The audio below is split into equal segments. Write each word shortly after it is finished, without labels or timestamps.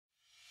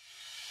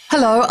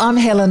Hello, I'm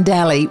Helen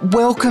Daly.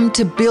 Welcome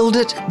to Build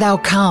It, They'll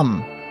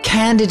Come.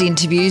 Candid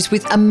interviews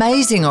with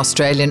amazing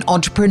Australian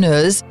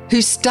entrepreneurs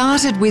who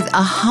started with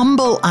a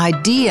humble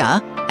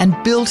idea and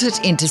built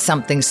it into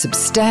something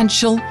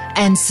substantial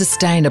and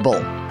sustainable.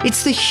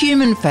 It's the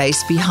human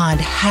face behind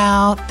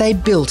how they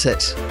built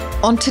it.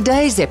 On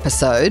today's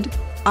episode,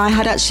 I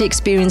had actually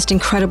experienced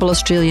incredible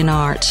Australian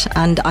art,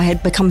 and I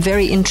had become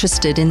very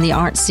interested in the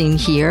art scene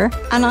here.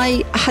 And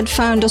I had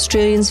found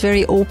Australians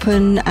very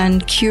open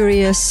and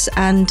curious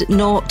and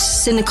not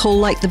cynical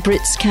like the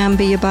Brits can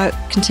be about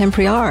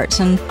contemporary art.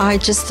 And I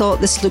just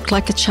thought this looked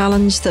like a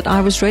challenge that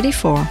I was ready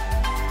for.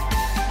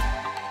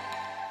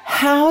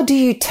 How do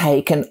you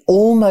take an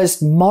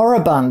almost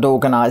moribund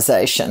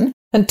organisation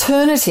and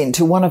turn it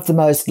into one of the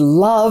most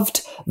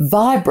loved,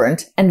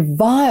 vibrant and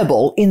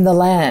viable in the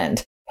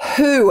land?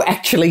 Who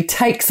actually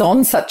takes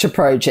on such a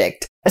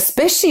project,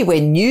 especially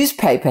when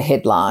newspaper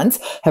headlines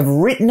have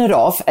written it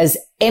off as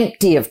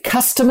empty of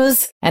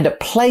customers and a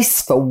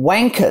place for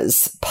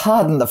wankers,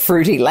 pardon the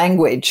fruity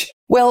language?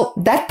 Well,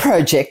 that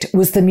project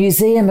was the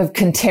Museum of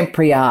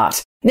Contemporary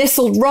Art,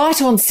 nestled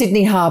right on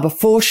Sydney Harbour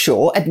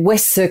foreshore at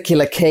West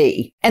Circular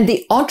Quay. And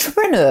the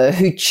entrepreneur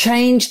who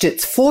changed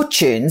its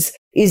fortunes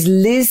is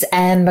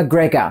Liz-Anne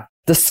McGregor,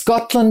 the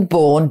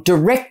Scotland-born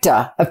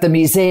director of the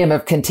Museum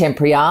of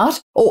Contemporary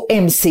Art, or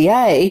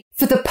MCA,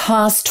 for the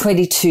past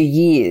 22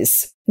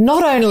 years.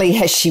 Not only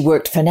has she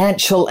worked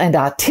financial and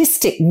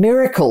artistic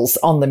miracles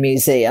on the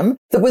museum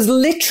that was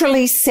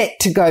literally set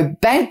to go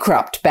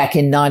bankrupt back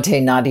in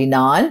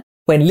 1999,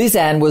 when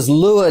Liz-Anne was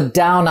lured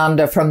down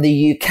under from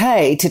the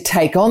UK to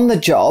take on the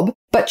job,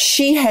 but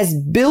she has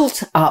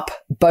built up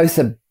both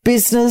a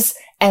business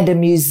and a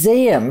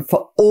museum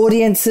for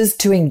audiences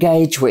to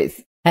engage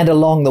with. And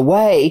along the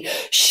way,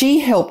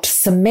 she helped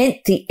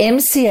cement the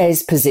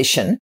MCA's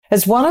position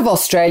as one of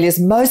Australia's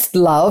most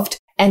loved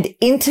and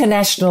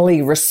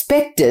internationally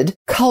respected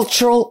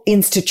cultural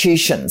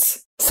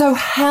institutions. So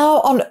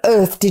how on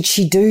earth did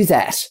she do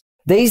that?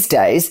 These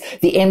days,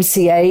 the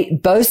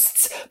MCA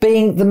boasts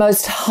being the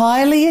most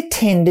highly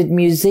attended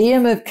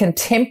museum of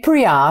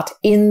contemporary art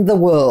in the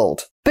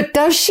world. But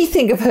does she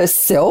think of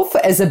herself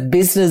as a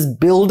business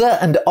builder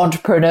and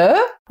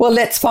entrepreneur? Well,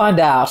 let's find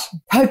out.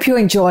 Hope you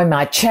enjoy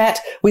my chat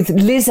with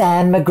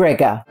Liz-Anne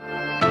McGregor.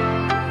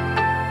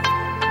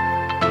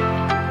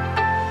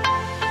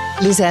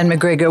 Liz-Anne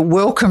McGregor,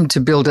 welcome to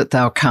Build It,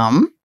 They'll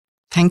Come.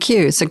 Thank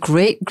you. It's a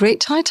great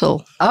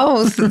title.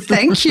 Oh,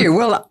 thank you.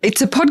 Well,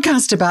 it's a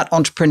podcast about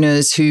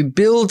entrepreneurs who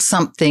build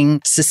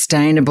something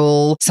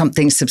sustainable,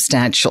 something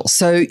substantial.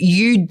 So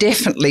you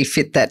definitely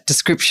fit that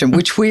description,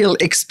 which we'll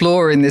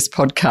explore in this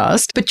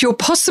podcast. But you're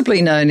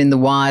possibly known in the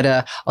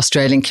wider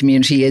Australian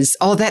community as,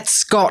 that's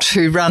Scott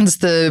who runs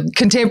the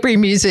Contemporary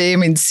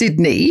Museum in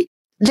Sydney.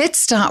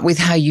 Let's start with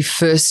how you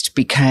first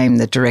became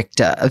the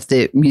director of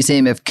the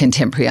Museum of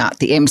Contemporary Art,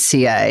 the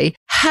MCA.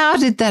 How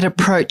did that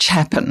approach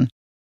happen?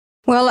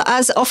 Well,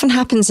 as often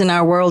happens in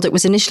our world, it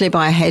was initially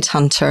by a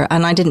headhunter,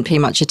 and I didn't pay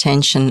much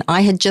attention.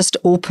 I had just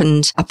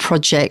opened a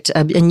project,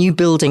 a new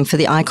building for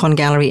the Icon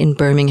Gallery in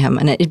Birmingham,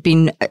 and it had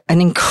been an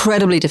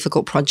incredibly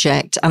difficult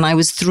project, and I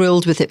was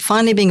thrilled with it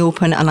finally being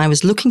open, and I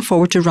was looking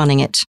forward to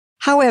running it.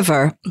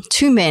 However,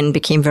 two men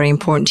became very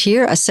important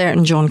here, a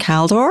certain John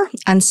Caldor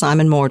and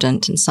Simon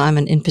Mordaunt, and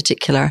Simon in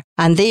particular.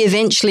 And they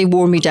eventually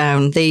wore me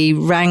down. They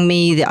rang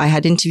me. I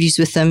had interviews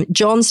with them.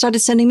 John started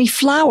sending me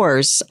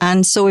flowers.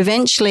 And so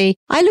eventually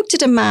I looked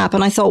at a map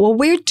and I thought, well,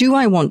 where do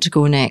I want to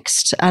go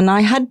next? And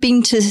I had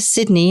been to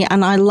Sydney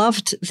and I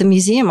loved the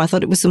museum. I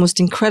thought it was the most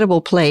incredible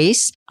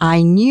place.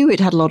 I knew it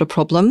had a lot of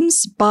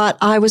problems, but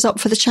I was up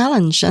for the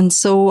challenge. And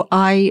so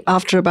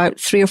after about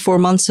 3 or 4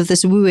 months of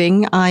this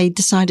wooing, I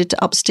decided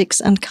to up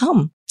sticks and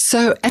come.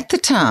 So at the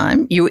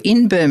time, you were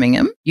in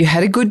Birmingham, you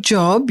had a good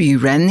job, you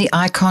ran the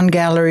Icon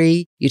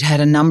Gallery, you'd had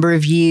a number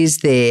of years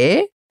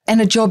there,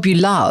 and a job you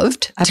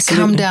loved. Absolutely.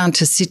 To come down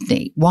to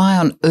Sydney. Why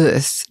on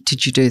earth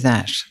did you do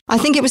that? I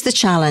think it was the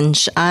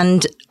challenge,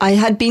 and I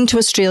had been to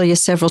Australia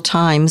several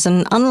times,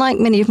 and unlike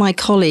many of my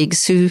colleagues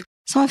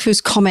some of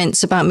whose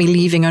comments about me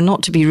leaving are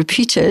not to be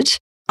repeated,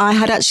 I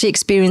had actually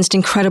experienced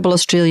incredible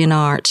Australian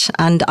art,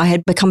 and I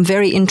had become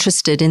very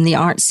interested in the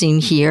art scene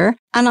here.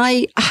 And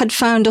I had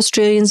found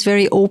Australians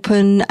very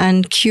open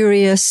and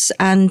curious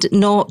and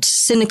not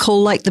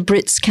cynical like the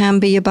Brits can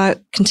be about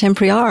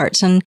contemporary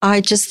art. And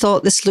I just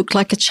thought this looked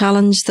like a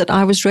challenge that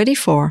I was ready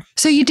for.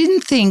 So you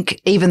didn't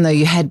think, even though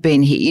you had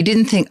been here, you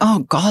didn't think, oh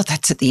God,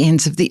 that's at the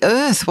ends of the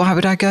earth. Why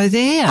would I go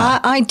there?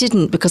 I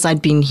didn't, because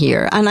I'd been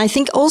here. And I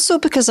think also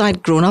because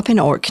I'd grown up in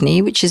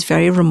Orkney, which is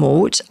very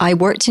remote. I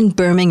worked in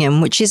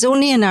Birmingham, which is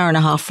only an hour and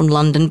a half from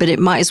London, but it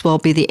might as well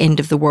be the end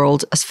of the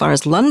world as far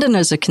as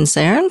Londoners are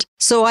concerned.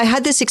 So I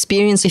had this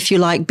experience, if you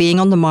like, being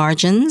on the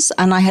margins,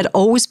 and I had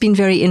always been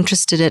very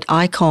interested at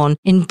Icon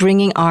in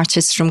bringing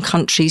artists from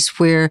countries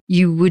where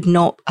you would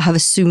not have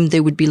assumed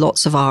there would be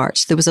lots of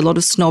art. There was a lot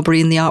of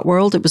snobbery in the art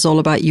world. It was all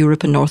about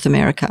Europe and North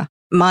America.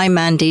 my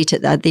mandate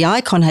at the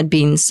Icon had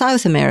been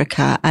South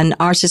America and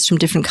artists from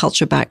different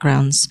culture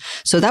backgrounds.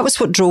 So that was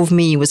what drove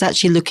me, was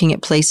actually looking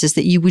at places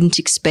that you wouldn't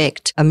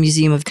expect a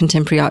museum of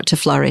contemporary art to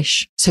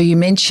flourish. So you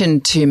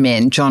mentioned two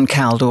men, John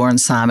Caldor and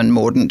Simon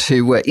Mordaunt,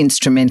 who were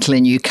instrumental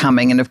in you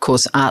coming. And of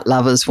course, art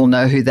lovers will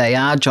know who they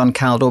are. John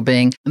Caldor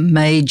being a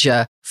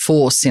major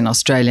force in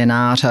Australian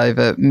art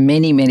over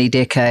many, many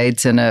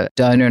decades, and a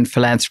donor and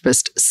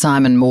philanthropist.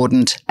 Simon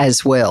Mordaunt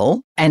as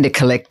well, and a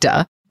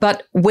collector.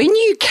 But when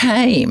you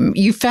came,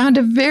 you found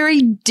a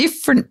very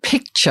different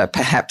picture,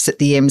 perhaps, at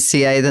the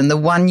MCA than the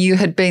one you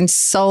had been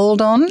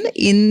sold on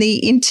in the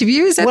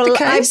interview. Is that the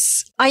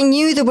case? I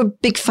knew there were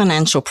big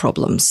financial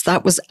problems.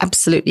 That was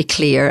absolutely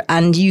clear.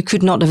 And you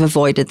could not have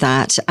avoided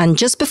that. And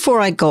just before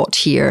I got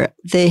here,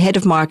 the head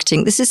of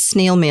marketing, this is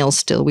snail mail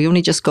still, we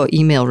only just got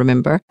email,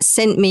 remember,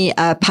 sent me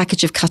a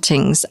package of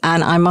cuttings.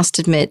 And I must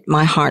admit,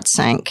 my heart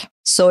sank.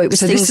 So it was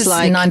things this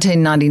like... in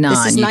 1999.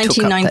 This is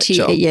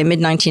 1990, yeah,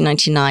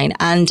 mid-1999.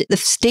 And the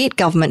state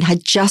government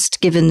had just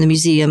given the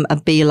museum a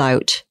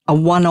bailout, a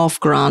one-off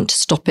grant to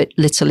stop it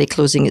literally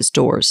closing its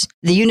doors.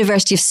 The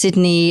University of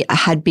Sydney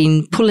had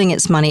been pulling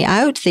its money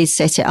out. They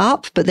set it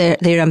up, but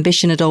their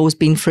ambition had always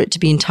been for it to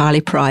be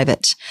entirely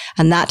private.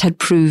 And that had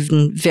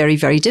proven very,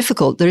 very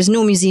difficult. There is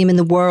no museum in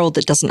the world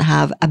that doesn't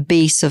have a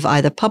base of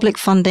either public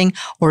funding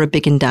or a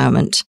big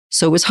endowment.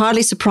 So it was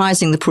hardly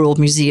surprising the poor old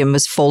museum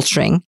was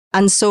faltering.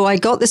 And so I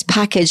got this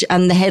package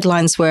and the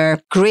headlines were,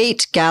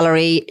 "Great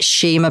Gallery,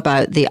 Shame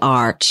About the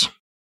Art,"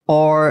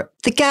 or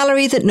 "The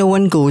Gallery That No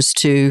One Goes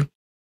To,"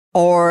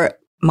 or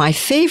my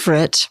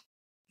favourite,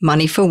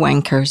 "Money for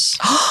Wankers."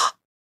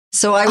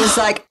 So I was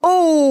like,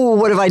 oh,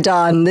 what have I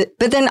done?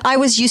 But then I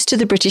was used to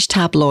the British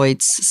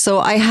tabloids. So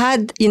I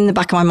had in the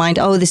back of my mind,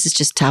 oh, this is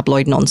just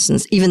tabloid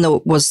nonsense, even though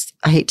it was,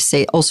 I hate to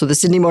say it, also the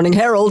Sydney Morning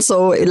Herald.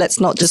 So let's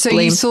not just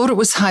blame. So you thought it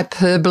was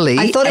hyperbole.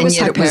 I thought it was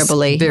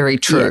hyperbole. It was very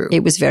true. Yeah,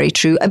 it was very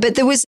true. But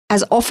there was,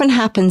 as often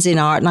happens in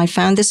art, and I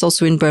found this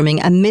also in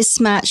Birmingham, a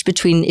mismatch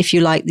between, if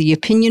you like, the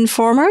opinion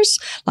formers,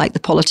 like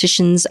the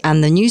politicians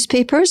and the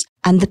newspapers,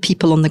 and the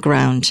people on the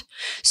ground.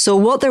 So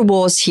what there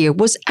was here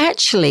was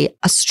actually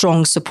a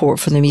strong support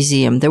for the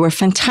museum. There were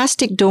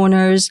fantastic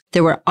donors.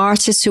 There were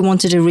artists who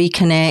wanted to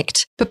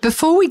reconnect. But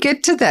before we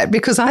get to that,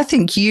 because I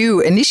think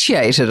you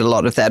initiated a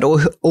lot of that,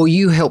 or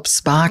you helped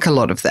spark a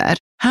lot of that,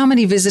 how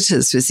many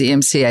visitors was the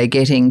MCA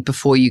getting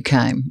before you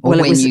came, or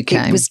when you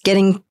came? It was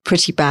getting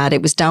pretty bad.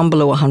 It was down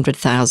below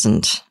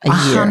 100,000 a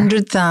year.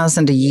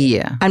 100,000 a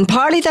year. And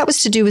partly that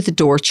was to do with the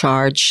door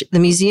charge. The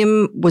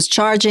museum was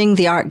charging.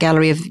 The Art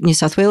Gallery of New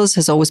South Wales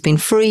has always been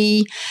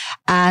free.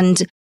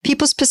 And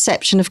people's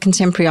perception of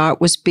contemporary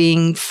art was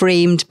being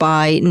framed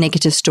by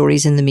negative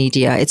stories in the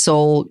media. It's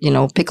all,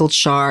 pickled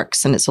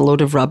sharks and it's a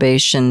load of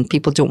rubbish and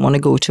people don't want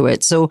to go to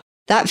it. So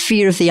that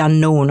fear of the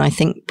unknown, I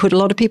think, put a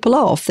lot of people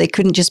off. They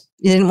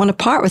didn't want to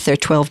part with their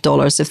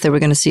 $12 if they were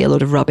going to see a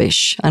load of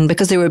rubbish. And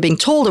because they were being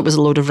told it was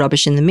a load of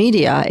rubbish in the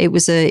media, it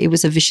was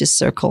a vicious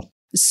circle.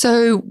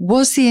 So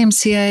was the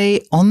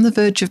MCA on the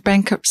verge of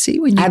bankruptcy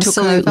when you took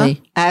over?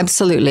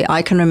 Absolutely.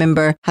 I can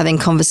remember having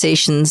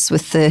conversations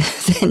with the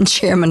then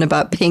chairman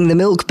about paying the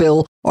milk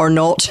bill or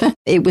not.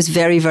 It was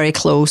very, very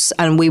close.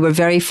 And we were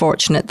very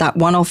fortunate that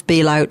one-off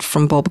bailout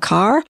from Bob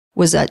Carr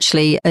was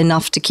actually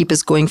enough to keep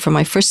us going for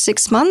my first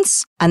 6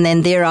 months. And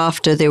then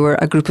thereafter, there were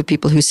a group of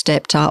people who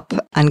stepped up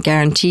and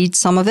guaranteed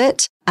some of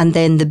it. And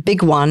then the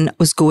big one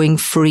was going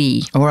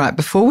free. All right.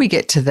 Before we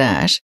get to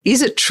that,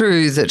 is it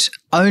true that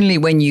only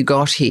when you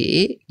got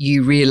here,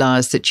 you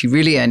realised that you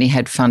really only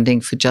had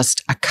funding for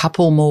just a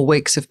couple more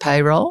weeks of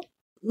payroll?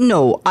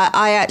 No,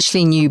 I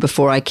actually knew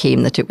before I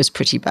came that it was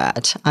pretty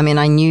bad. I mean,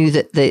 I knew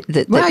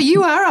that Wow,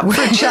 you are up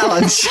for a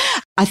challenge.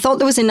 I thought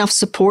there was enough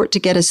support to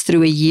get us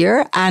through a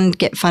year and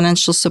get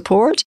financial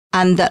support,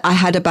 and that I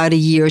had about a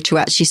year to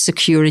actually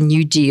secure a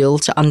new deal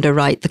to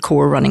underwrite the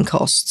core running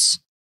costs.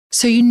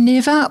 So you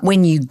never,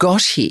 when you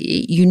got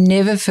here, you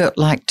never felt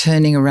like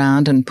turning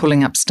around and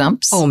pulling up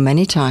stumps? Oh,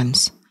 many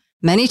times.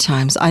 Many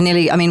times.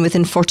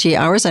 Within 48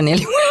 hours, I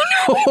nearly went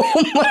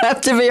home, I have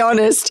to be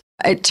honest.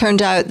 It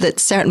turned out that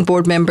certain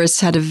board members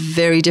had a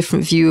very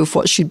different view of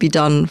what should be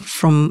done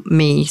from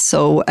me.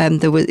 So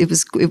it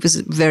was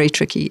very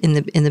tricky in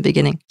the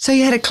beginning. So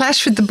you had a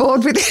clash with the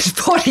board within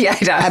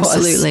 48 hours?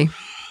 Absolutely.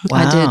 Wow.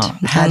 I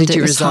did. How did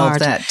you resolve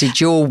that? Did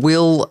your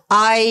will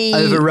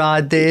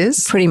override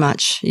theirs? Pretty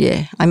much,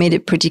 yeah. I made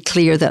it pretty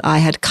clear that I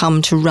had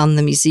come to run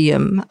the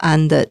museum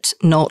and that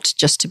not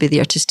just to be the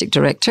artistic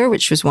director,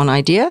 which was one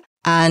idea.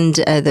 And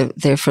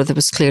therefore, there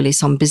was clearly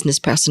some business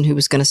person who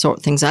was going to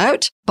sort things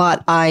out.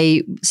 But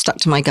I stuck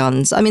to my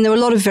guns. I mean, there were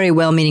a lot of very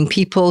well-meaning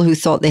people who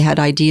thought they had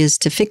ideas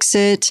to fix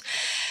it.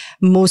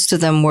 Most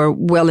of them were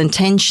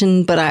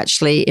well-intentioned, but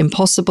actually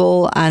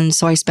impossible. And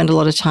so I spent a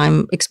lot of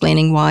time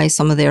explaining why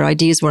some of their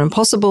ideas were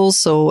impossible.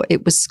 So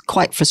it was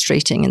quite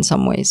frustrating in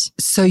some ways.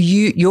 So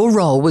your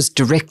role was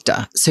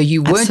director. So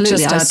you weren't Absolutely.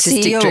 just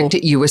artistic director,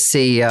 you were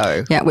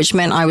CEO. Yeah, which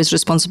meant I was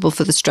responsible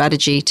for the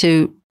strategy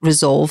to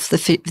resolve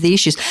the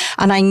issues.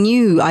 And I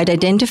knew I'd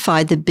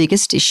identified the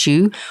biggest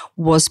issue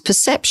was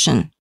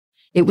perception.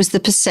 It was the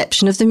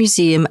perception of the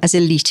museum as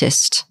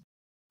elitist.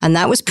 And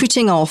that was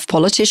putting off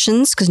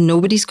politicians because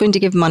nobody's going to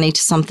give money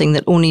to something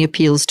that only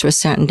appeals to a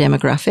certain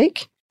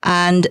demographic.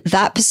 And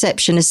that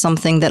perception is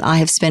something that I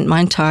have spent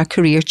my entire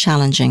career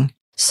challenging.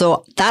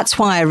 So that's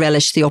why I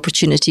relished the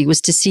opportunity,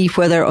 was to see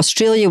whether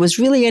Australia was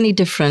really any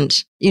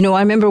different. You know, I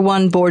remember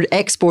one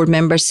ex-board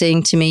member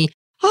saying to me,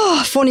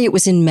 "Oh, if only it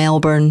was in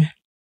Melbourne."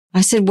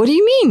 I said, "What do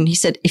you mean?" He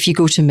said, "If you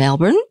go to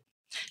Melbourne,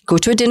 go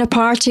to a dinner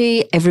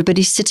party,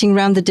 everybody's sitting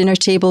around the dinner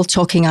table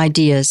talking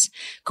ideas.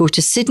 Go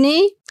to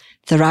Sydney,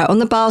 they're out on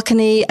the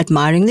balcony,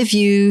 admiring the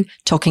view,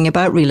 talking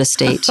about real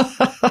estate.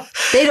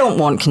 They don't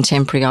want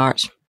contemporary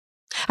art."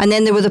 And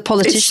then there were the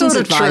politicians'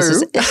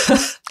 advisors.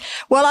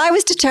 Well, I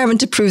was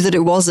determined to prove that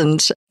it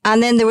wasn't.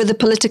 And then there were the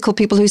political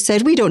people who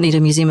said, "We don't need a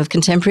museum of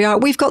contemporary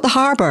art. We've got the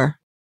harbour."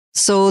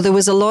 So there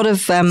was a lot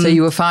of... so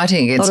you were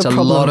fighting against a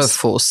lot of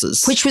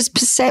forces. Which was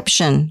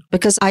perception,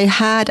 because I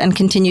had and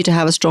continue to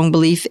have a strong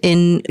belief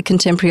in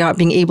contemporary art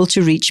being able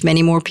to reach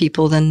many more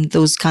people than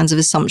those kinds of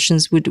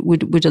assumptions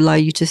would allow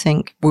you to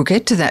think. We'll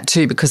get to that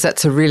too, because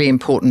that's a really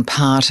important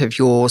part of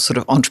your sort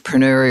of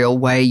entrepreneurial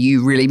way.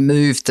 You really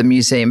moved the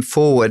museum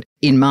forward,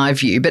 in my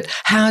view. But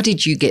how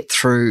did you get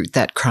through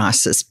that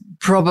crisis?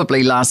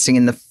 Probably lasting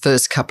in the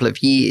first couple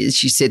of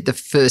years. You said the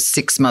first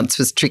 6 months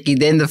was tricky,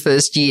 then the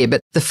first year,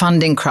 but the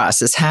funding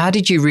crisis, how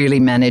did you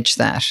really manage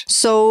that?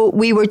 So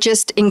we were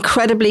just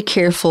incredibly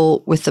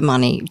careful with the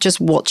money,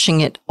 just watching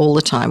it all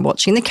the time,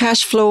 watching the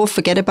cash flow,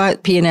 forget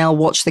about P&L,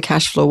 watch the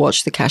cash flow,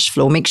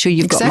 make sure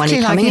you've got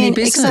money coming in.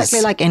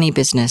 Exactly like any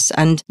business.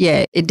 And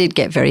yeah, it did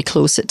get very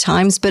close at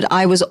times, but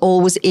I was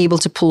always able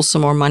to pull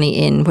some more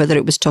money in, whether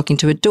it was talking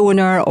to a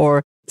donor or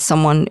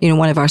someone, you know,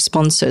 one of our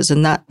sponsors.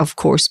 And that, of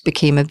course,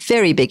 became a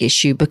very big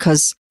issue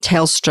because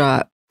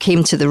Telstra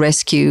came to the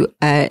rescue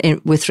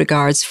with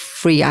regards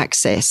free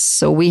access.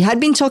 So we had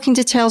been talking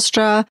to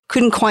Telstra,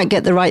 couldn't quite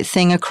get the right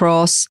thing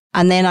across.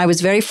 And then I was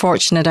very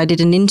fortunate. I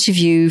did an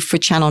interview for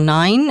Channel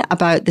 9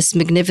 about this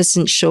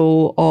magnificent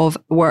show of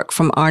work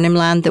from Arnhem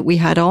Land that we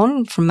had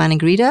on from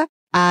Maningrida.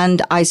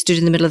 And I stood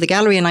in the middle of the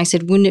gallery and I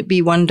said, wouldn't it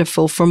be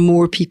wonderful for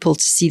more people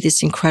to see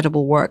this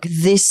incredible work?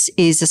 This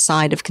is a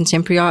side of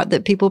contemporary art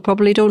that people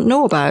probably don't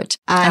know about.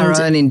 And our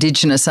own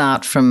Indigenous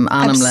art from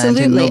Arnhem Land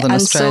in Northern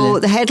Australia. And so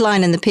the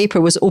headline in the paper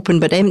was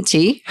 "Open but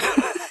Empty."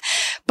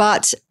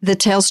 But the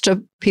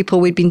Telstra people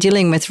we'd been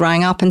dealing with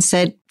rang up and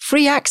said,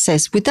 "Free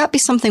access, would that be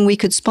something we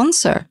could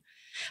sponsor?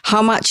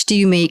 How much do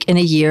you make in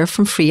a year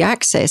from free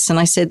access?" And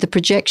I said, the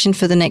projection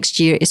for the next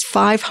year is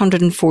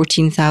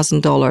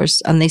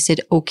 $514,000. And they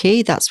said,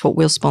 "Okay, that's what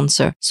we'll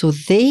sponsor." So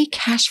they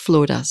cash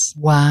flowed us.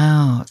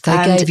 Wow.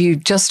 They gave you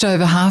just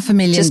over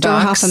 $500,000. Just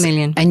over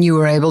 $500,000. And you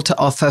were able to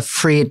offer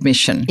free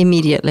admission.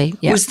 Immediately,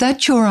 yeah. Was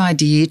that your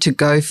idea, to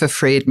go for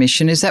free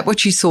admission? Is that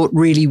what you thought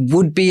really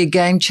would be a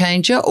game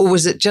changer? Or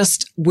was it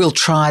just, we'll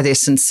try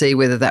this and see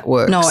whether that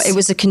works? No, it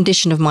was a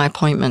condition of my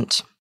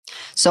appointment.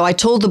 So I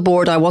told the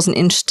board I wasn't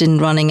interested in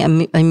running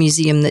a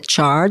museum that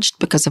charged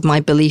because of my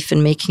belief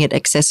in making it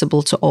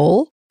accessible to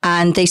all.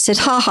 And they said,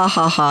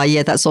 ha,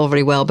 yeah, that's all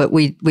very well, but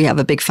we have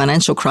a big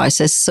financial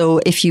crisis. So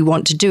if you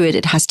want to do it,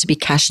 it has to be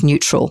cash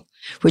neutral,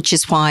 which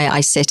is why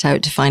I set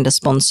out to find a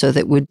sponsor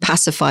that would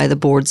pacify the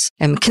board's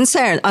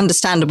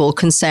understandable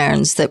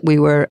concerns that we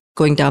were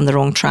going down the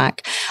wrong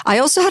track. I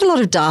also had a lot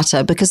of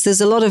data because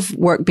there's a lot of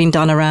work being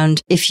done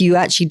around if you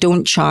actually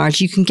don't charge,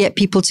 you can get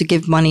people to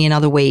give money in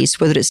other ways,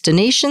 whether it's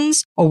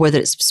donations or whether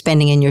it's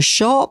spending in your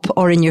shop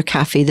or in your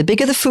cafe. The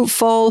bigger the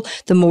footfall,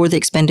 the more the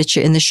expenditure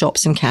in the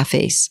shops and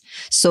cafes.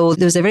 So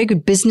there was a very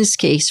good business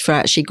case for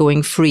actually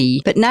going free.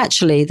 But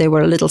naturally, they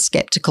were a little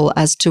skeptical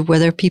as to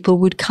whether people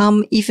would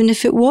come even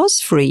if it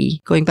was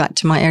free. Going back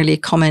to my earlier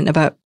comment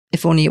about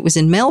if only it was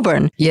in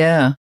Melbourne.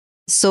 Yeah.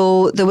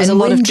 So there was a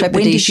lot of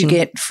trepidation. When did you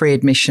get free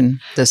admission,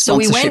 the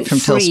sponsorship from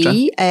Telstra? So we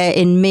went free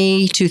in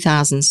May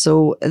 2000.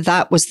 So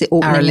that was the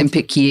opening. Our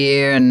Olympic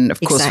year. And of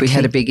course, we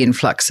had a big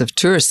influx of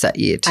tourists that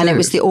year too. And it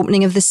was the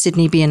opening of the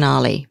Sydney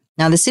Biennale.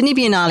 Now, the Sydney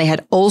Biennale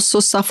had also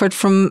suffered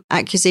from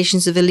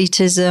accusations of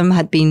elitism,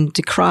 had been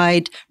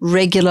decried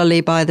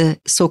regularly by the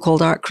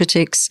so-called art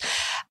critics,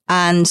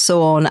 and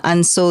so on.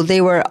 And so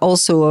they were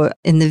also,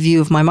 in the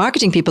view of my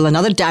marketing people,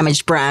 another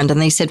damaged brand.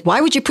 And they said,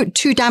 "Why would you put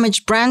two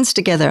damaged brands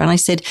together?" And I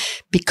said,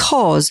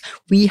 because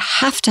we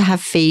have to have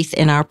faith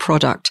in our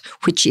product,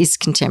 which is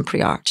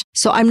contemporary art.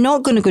 So I'm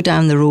not going to go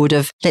down the road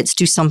of let's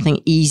do something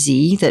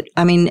easy.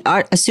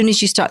 Art, as soon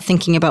as you start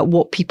thinking about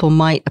what people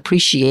might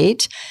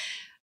appreciate,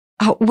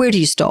 where do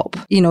you stop?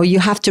 You know, you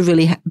have to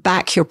really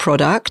back your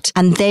product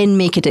and then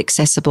make it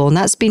accessible. And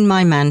that's been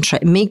my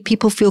mantra. Make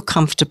people feel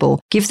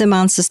comfortable. Give them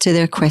answers to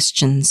their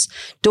questions.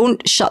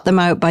 Don't shut them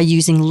out by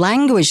using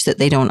language that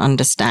they don't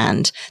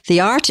understand.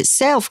 The art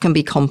itself can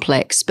be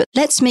complex, but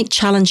let's make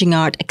challenging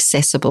art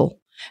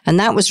accessible. And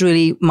that was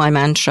really my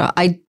mantra.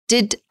 I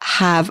did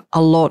have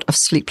a lot of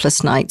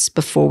sleepless nights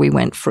before we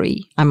went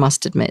free, I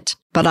must admit.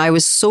 But I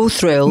was so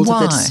thrilled.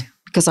 Why?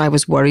 Because I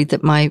was worried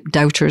that my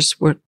doubters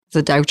were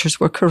the doubters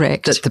were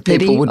correct. That the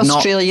people would not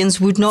Australians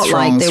would not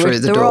like.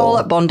 They were all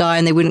at Bondi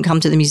and they wouldn't come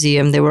to the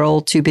museum. They were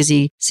all too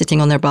busy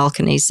sitting on their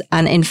balconies.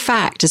 And in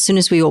fact, as soon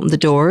as we opened the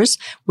doors,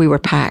 we were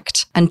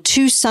packed. And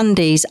 2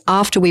 Sundays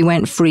after we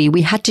went free,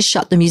 we had to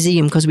shut the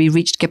museum because we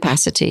reached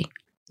capacity.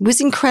 It was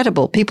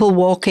incredible. People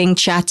walking,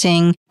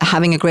 chatting,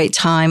 having a great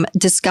time,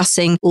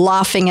 discussing,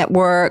 laughing at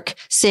work,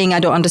 saying, I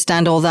don't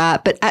understand all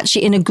that, but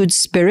actually in a good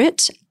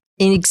spirit,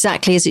 in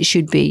exactly as it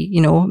should be,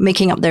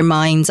 making up their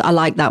minds. I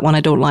like that one.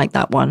 I don't like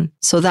that one.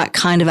 So that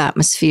kind of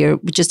atmosphere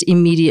just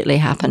immediately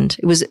happened.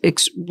 It was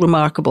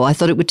remarkable. I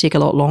thought it would take a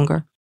lot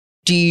longer.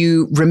 Do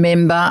you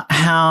remember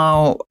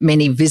how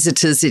many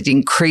visitors it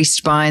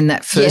increased by in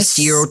that first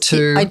year or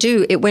two? I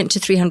do. It went to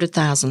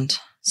 300,000.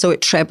 So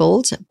it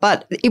trebled,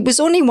 but it was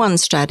only one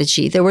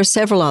strategy. There were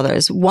several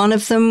others. One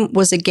of them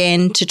was,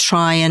 again, to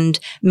try and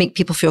make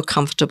people feel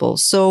comfortable.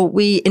 So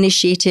we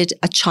initiated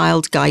a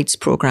child guides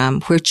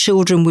program where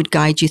children would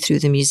guide you through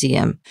the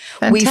museum.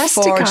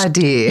 Fantastic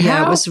idea. Yeah,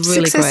 How it was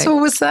really successful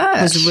great. was that?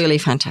 It was really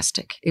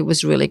fantastic. It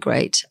was really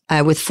great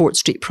with Fort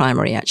Street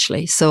Primary,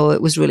 actually. So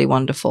it was really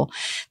wonderful.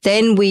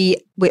 Then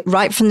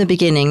right from the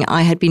beginning,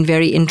 I had been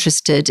very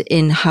interested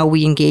in how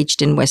we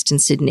engaged in Western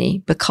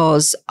Sydney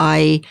because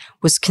I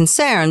was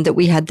concerned that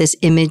we had this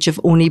image of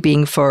only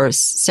being for a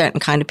certain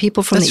kind of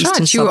people from the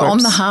eastern suburbs. You were on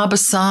the harbour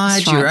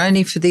side. You were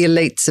only for the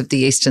elites of the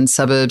eastern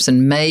suburbs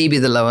and maybe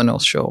the lower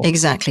North Shore.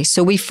 Exactly.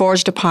 So we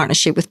forged a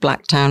partnership with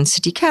Blacktown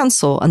City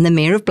Council, and the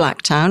Mayor of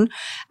Blacktown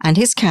and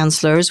his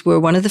councillors were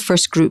one of the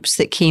first groups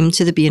that came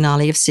to the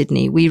Biennale of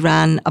Sydney. We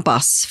ran a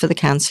bus for the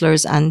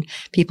councillors and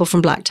people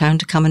from Blacktown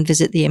to come and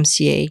visit the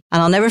MCA.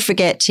 And I'll never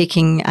forget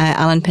taking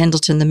Alan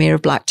Pendleton, the Mayor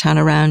of Blacktown,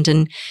 around,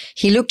 and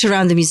he looked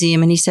around the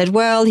museum and he said,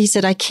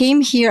 I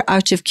came here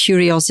out of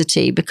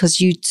curiosity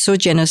because you so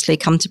generously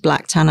come to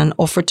Blacktown and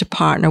offered to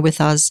partner with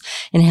us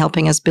in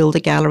helping us build a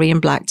gallery in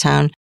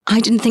Blacktown. I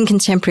didn't think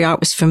contemporary art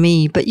was for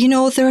me, but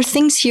there are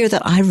things here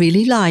that I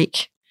really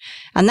like.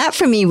 And that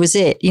for me was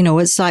it.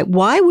 It's like,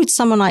 why would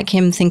someone like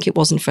him think it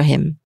wasn't for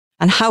him?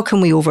 And how can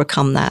we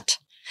overcome that?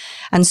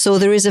 And so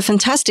there is a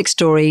fantastic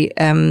story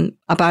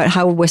about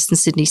how Western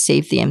Sydney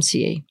saved the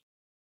MCA.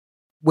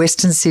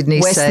 Western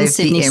Sydney saved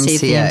the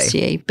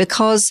MCA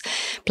because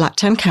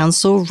Blacktown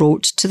Council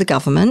wrote to the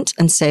government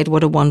and said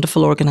what a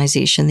wonderful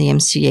organisation the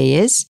MCA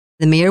is.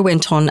 The Mayor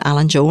went on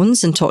Alan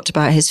Jones and talked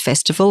about his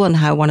festival and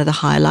how one of the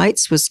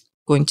highlights was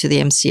going to the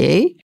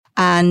MCA.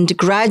 And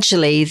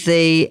gradually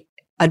the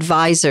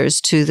advisors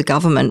to the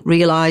government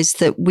realised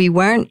that we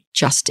weren't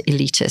just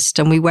elitist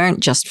and we weren't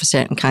just for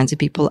certain kinds of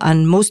people.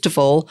 And most of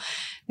all,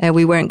 they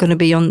weren't going to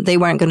be on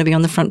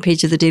the front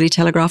page of the Daily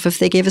Telegraph if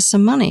they gave us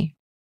some money.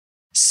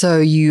 So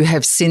you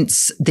have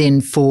since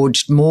then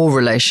forged more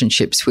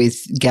relationships with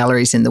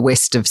galleries in the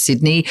west of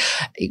Sydney,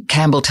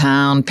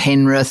 Campbelltown,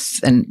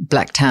 Penrith and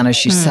Blacktown,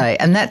 as you say.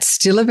 And that's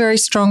still a very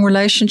strong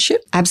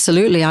relationship?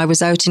 Absolutely. I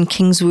was out in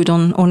Kingswood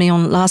only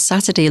on last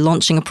Saturday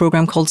launching a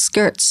program called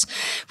Skirts,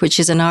 which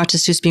is an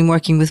artist who's been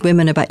working with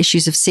women about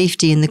issues of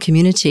safety in the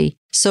community.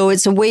 So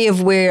it's a way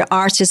of where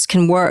artists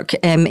can work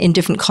in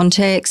different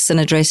contexts and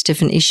address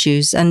different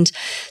issues. And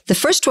the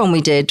first one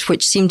we did,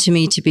 which seemed to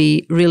me to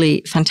be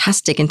really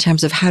fantastic in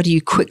terms of how do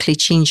you quickly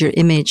change your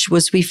image,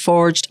 was we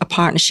forged a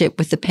partnership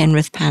with the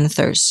Penrith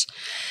Panthers.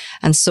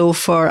 And so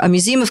for a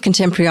Museum of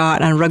Contemporary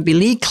Art and a rugby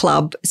league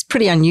club, it's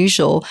pretty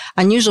unusual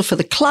for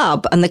the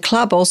club. And the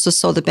club also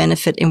saw the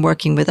benefit in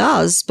working with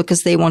us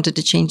because they wanted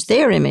to change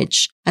their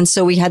image. And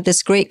so we had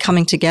this great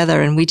coming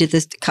together and we did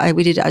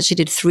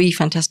 3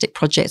 fantastic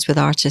projects with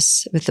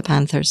artists with the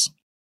Panthers.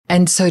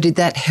 And so did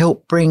that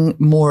help bring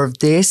more of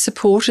their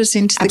supporters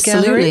into the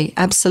gallery?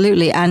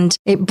 Absolutely. And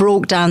it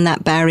broke down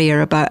that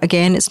barrier about,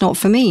 again, it's not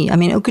for me. I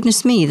mean, oh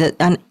goodness me,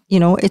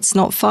 it's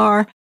not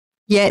far.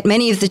 Yet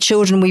many of the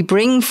children we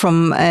bring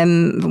from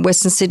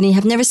Western Sydney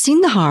have never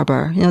seen the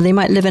harbour. They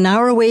might live an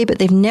hour away, but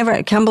they've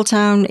never,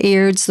 Campbelltown,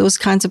 Airds, those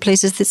kinds of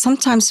places, that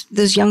sometimes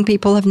those young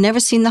people have never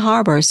seen the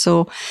harbour.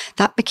 So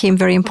that became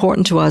very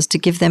important to us to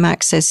give them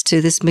access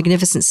to this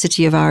magnificent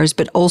city of ours,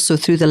 but also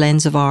through the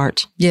lens of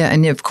art. Yeah,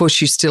 and of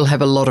course you still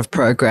have a lot of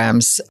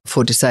programs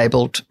for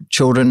disabled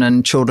children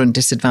and children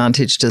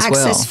disadvantaged as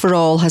well. Access for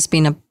all has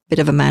been a bit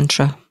of a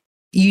mantra.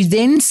 You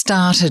then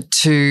started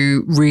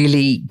to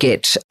really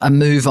get a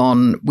move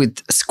on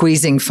with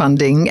squeezing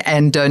funding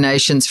and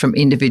donations from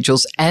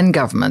individuals and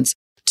governments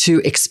to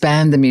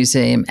expand the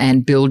museum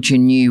and build your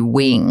new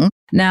wing.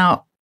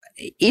 Now,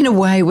 in a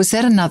way, was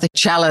that another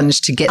challenge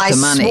to get the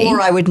money? I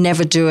swore I would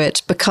never do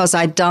it because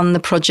I'd done the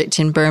project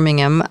in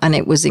Birmingham and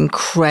it was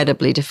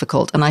incredibly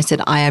difficult. And I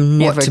said, I am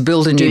never to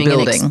build a new doing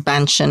building? An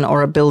expansion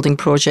or a building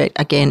project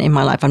again in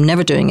my life. I'm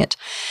never doing it.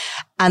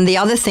 And the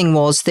other thing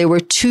was there were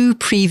 2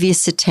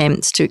 previous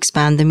attempts to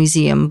expand the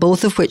museum,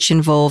 both of which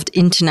involved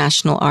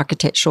international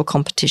architectural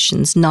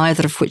competitions,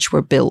 neither of which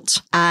were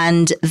built.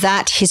 And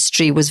that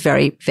history was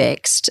very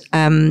vexed.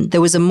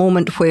 There was a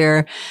moment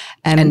where...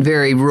 and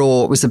very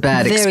raw. It was a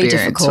bad experience,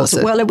 difficult. was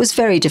it? Well, it was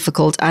very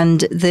difficult.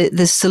 And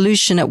the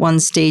solution at one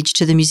stage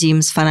to the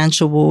museum's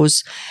financial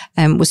woes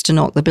was to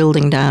knock the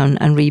building down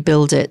and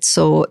rebuild it.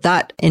 So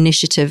that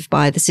initiative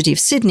by the City of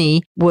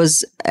Sydney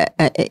was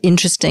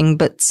interesting,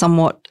 but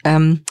somewhat...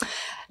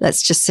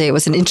 let's just say it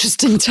was an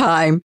interesting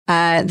time.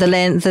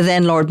 The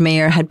then Lord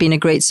Mayor had been a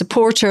great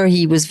supporter.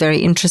 He was very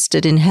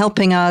interested in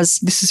helping us.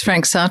 This is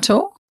Frank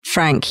Sartor?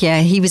 Frank,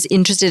 yeah. He was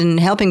interested in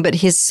helping, but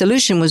his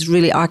solution was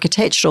really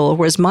architectural,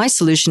 whereas my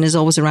solution is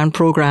always around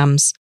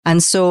programs.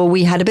 And so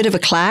we had a bit of a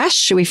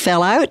clash. We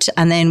fell out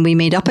and then we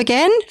made up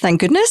again,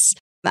 thank goodness.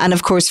 And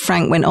of course,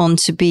 Frank went on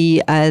to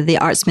be the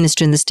arts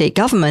minister in the state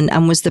government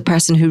and was the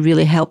person who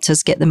really helped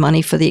us get the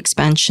money for the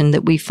expansion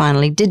that we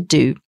finally did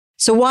do.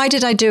 So why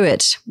did I do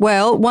it?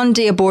 Well, one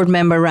day a board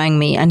member rang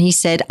me and he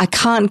said, I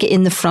can't get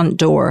in the front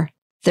door.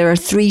 There are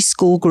 3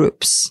 school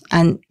groups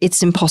and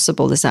it's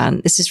impossible,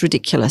 Lisanne. This is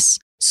ridiculous.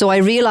 So I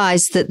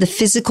realized that the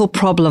physical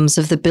problems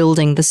of the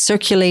building, the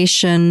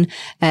circulation,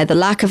 the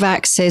lack of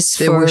access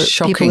for people with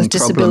disabilities. There were shocking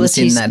problems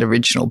in that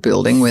original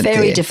building, weren't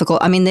there? Very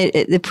difficult. I mean,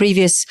 the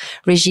previous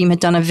regime had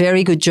done a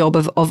very good job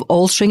of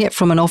altering it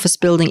from an office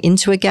building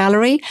into a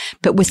gallery.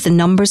 But with the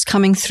numbers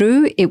coming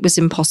through, it was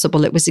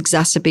impossible. It was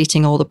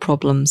exacerbating all the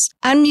problems.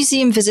 And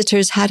museum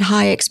visitors had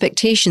high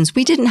expectations.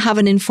 We didn't have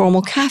an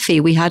informal cafe.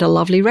 We had a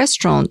lovely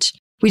restaurant.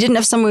 We didn't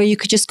have somewhere you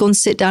could just go and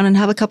sit down and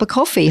have a cup of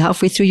coffee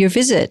halfway through your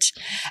visit.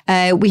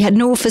 We had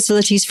no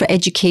facilities for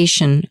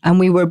education, and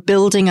we were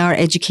building our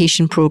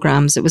education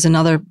programs. It was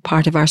another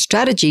part of our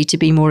strategy to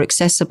be more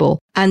accessible.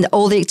 And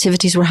all the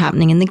activities were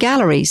happening in the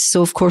galleries.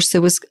 So, of course,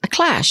 there was a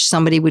clash.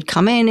 Somebody would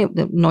come in,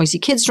 noisy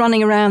kids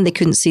running around, they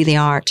couldn't see the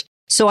art.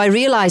 So I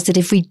realized that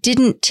if we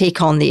didn't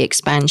take on the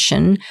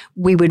expansion,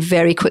 we would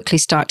very quickly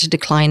start to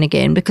decline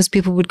again because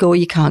people would go,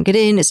 you can't get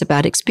in, it's a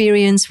bad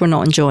experience, we're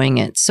not enjoying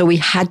it. So we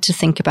had to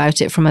think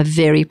about it from a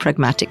very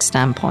pragmatic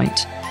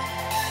standpoint.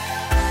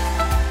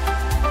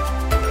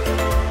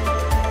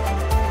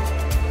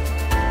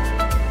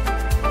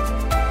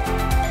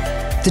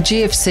 The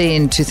GFC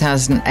in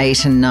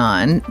 2008 and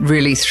 9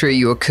 really threw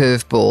you a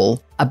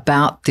curveball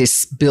about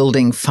this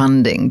building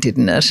funding,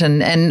 didn't it?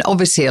 And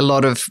obviously a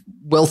lot of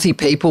wealthy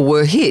people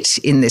were hit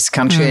in this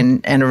country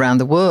and around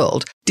the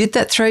world. Did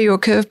that throw you a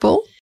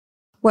curveball?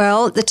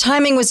 Well, the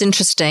timing was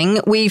interesting.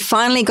 We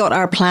finally got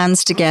our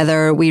plans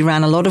together. We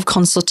ran a lot of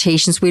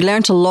consultations. We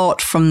learned a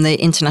lot from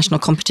the international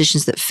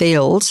competitions that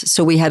failed.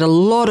 So we had a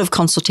lot of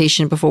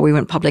consultation before we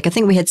went public. I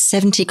think we had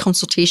 70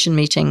 consultation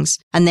meetings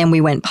and then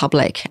we went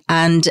public.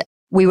 And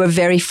we were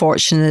very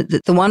fortunate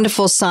that the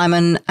wonderful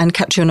Simon and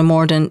Catriona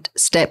Mordaunt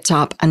stepped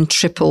up and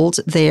tripled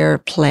their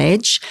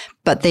pledge,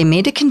 but they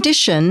made a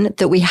condition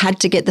that we had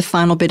to get the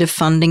final bit of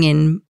funding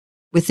in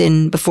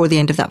before the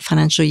end of that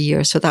financial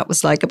year. So that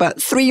was like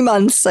about 3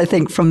 months, I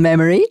think, from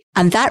memory.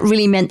 And that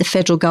really meant the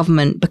federal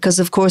government, because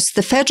of course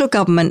the federal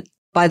government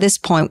by this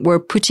point, we're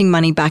putting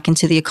money back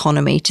into the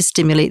economy to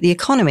stimulate the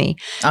economy.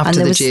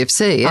 After the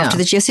GFC, yeah. After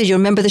the GFC, you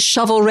remember the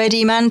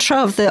shovel-ready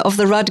mantra of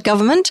the Rudd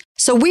government?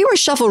 So we were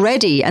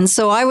shovel-ready. And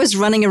so I was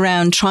running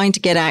around trying to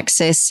get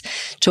access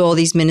to all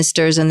these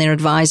ministers and their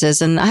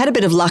advisors. And I had a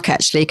bit of luck,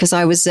 actually, because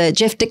I was,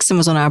 Jeff Dixon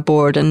was on our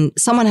board and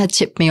someone had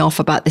tipped me off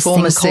about this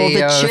Former thing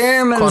called the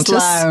Chairman's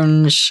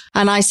Lounge.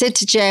 And I said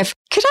to Jeff,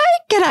 could I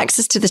get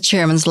access to the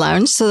Chairman's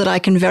Lounge so that I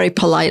can very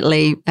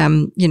politely,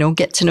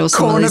 get to know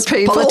some of these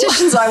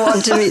politicians I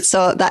want to meet?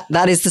 So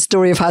that is the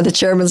story of how the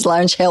Chairman's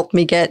Lounge helped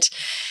me get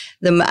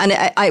them. And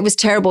it was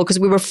terrible because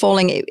we were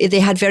falling. They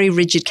had very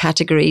rigid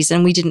categories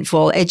and we didn't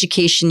fall.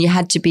 Education, you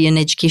had to be an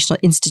educational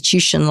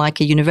institution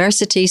like a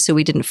university. So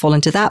we didn't fall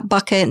into that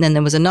bucket. And then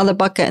there was another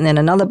bucket and then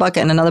another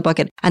bucket and another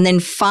bucket. And then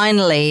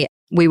finally,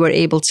 we were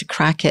able to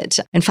crack it.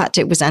 In fact,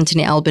 it was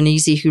Anthony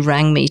Albanese who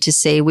rang me to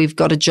say, we've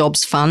got a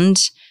jobs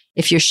fund.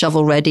 If you're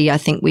shovel ready, I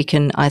think we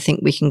can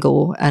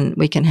go and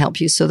we can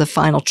help you. So the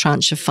final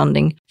tranche of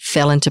funding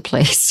fell into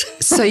place.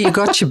 So you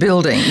got your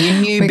building, your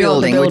new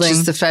building, which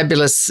is the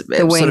fabulous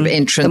sort of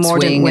entrance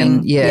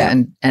wing.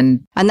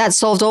 And that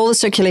solved all the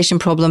circulation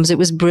problems. It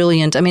was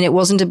brilliant. I mean, it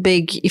wasn't a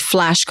big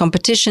flash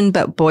competition,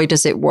 but boy,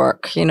 does it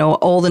work. You know,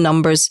 all the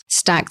numbers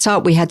stacked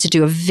up. We had to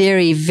do a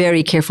very,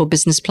 very careful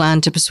business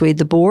plan to persuade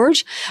the board.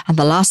 And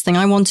the last thing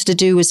I wanted to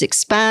do was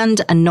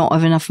expand and not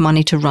have enough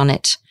money to run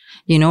it.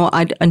 You know,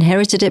 I'd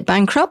inherited it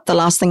bankrupt. The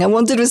last thing I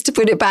wanted was to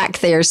put it back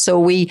there. So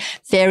we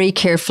very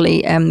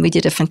carefully, we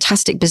did a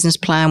fantastic business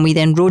plan. We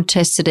then road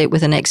tested it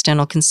with an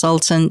external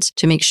consultant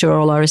to make sure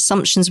all our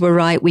assumptions were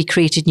right. We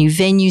created new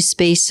venue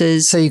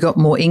spaces. So you got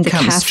more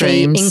income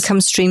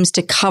streams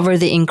to cover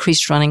the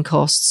increased running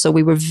costs. So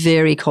we were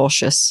very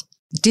cautious.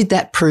 Did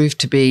that prove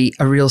to be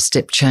a real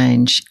step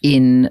change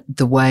in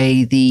the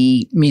way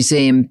the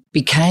museum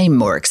became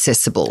more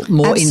accessible,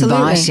 more Absolutely.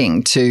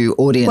 inviting to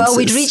audiences. Well,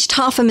 we'd reached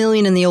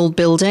 500,000 in the old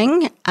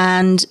building,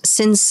 and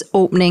since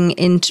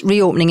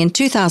reopening in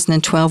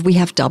 2012, we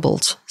have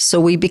doubled. So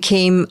we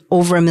became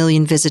over 1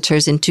 million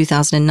visitors in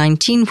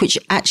 2019, which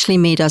actually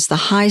made us the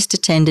highest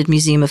attended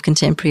museum of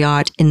contemporary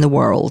art in the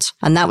world.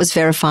 And that was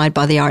verified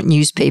by the Art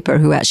newspaper,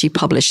 who actually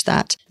published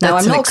that. Now,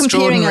 I'm not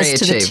comparing us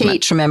to the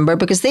Tate, remember,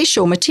 because they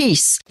show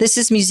Matisse. This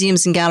is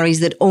museums and galleries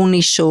that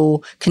only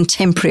show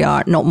contemporary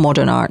art, not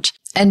modern art.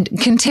 And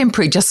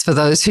contemporary, just for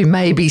those who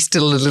may be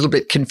still a little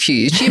bit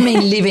confused, you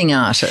mean living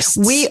artists?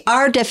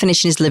 Our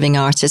definition is living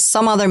artists.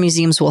 Some other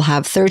museums will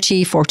have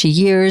 30, 40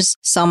 years.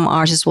 Some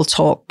artists will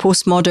talk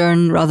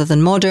postmodern rather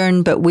than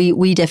modern, but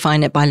we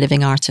define it by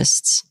living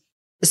artists.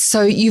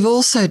 So you've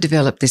also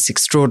developed this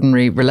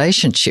extraordinary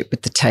relationship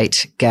with the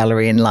Tate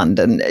Gallery in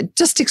London.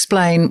 Just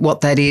explain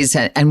what that is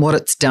and what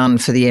it's done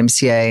for the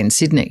MCA in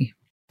Sydney.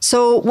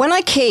 So when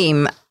I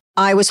came,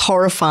 I was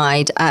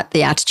horrified at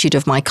the attitude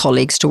of my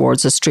colleagues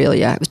towards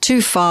Australia. It was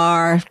too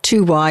far,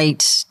 too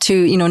white,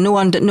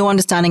 no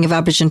understanding of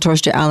Aboriginal and Torres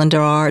Strait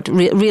Islander art,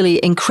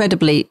 really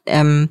incredibly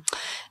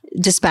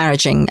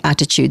disparaging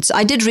attitudes.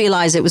 I did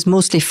realize it was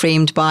mostly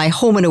framed by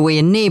home and away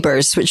and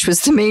neighbours, which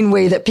was the main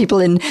way that people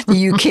in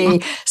the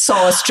UK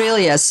saw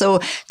Australia. So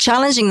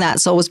challenging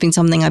that's always been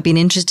something I've been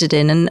interested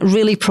in, and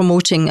really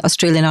promoting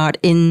Australian art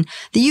in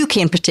the UK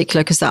in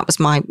particular, because that was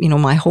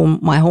my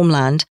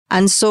homeland.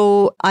 And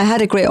so I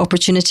had a great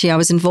opportunity. I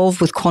was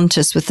involved with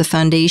Qantas, with the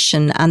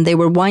foundation, and they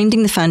were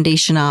winding the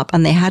foundation up,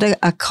 and they had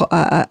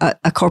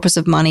a corpus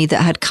of money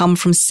that had come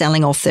from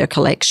selling off their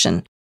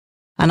collection.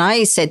 And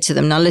I said to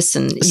them, now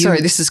listen. Sorry,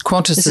 this is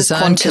Qantas's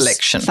own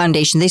collection.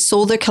 Foundation. They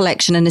sold their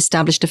collection and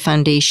established a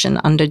foundation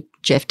under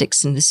Jeff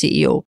Dixon, the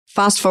CEO.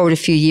 Fast forward a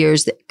few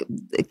years,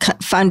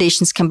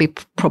 foundations can be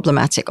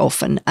problematic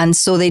often. And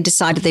so they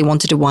decided they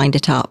wanted to wind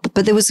it up.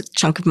 But there was a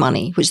chunk of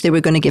money which they were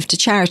going to give to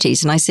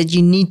charities. And I said,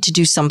 you need to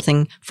do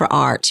something for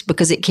art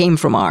because it came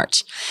from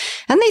art.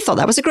 And they thought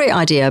that was a great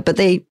idea. But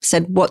they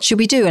said, what should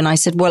we do? And I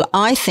said, well,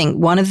 I think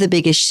one of the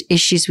biggest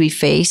issues we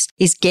face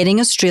is getting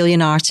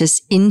Australian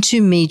artists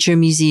into major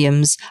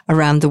museums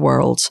around the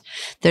world.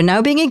 They're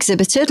now being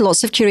exhibited.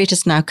 Lots of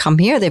curators now come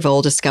here. They've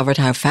all discovered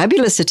how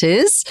fabulous it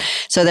is.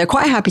 So they're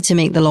quite happy to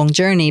make the long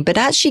journey, but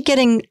actually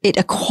getting it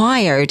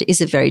acquired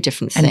is a very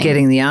different thing. And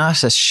getting the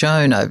artist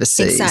shown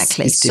overseas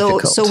exactly. is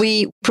difficult. So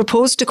we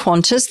proposed to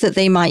Qantas that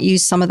they might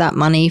use some of that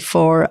money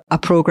for a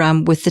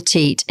program with the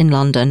Tate in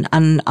London.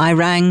 And I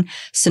rang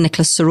Sir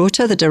Nicholas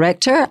Sirota, the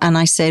director, and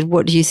I said,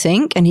 what do you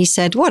think? And he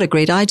said, what a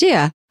great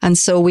idea. And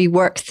so we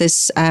worked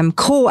this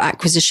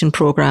co-acquisition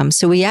program.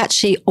 So we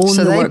actually own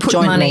the work jointly.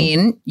 So they put money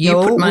in? You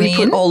put money in?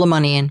 We put all the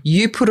money in.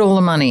 You put all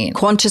the money in?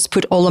 Qantas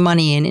put all the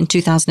money in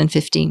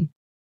 2015.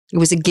 It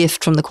was a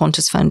gift from the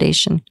Qantas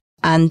Foundation.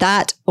 And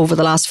that, over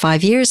the last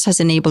 5 years, has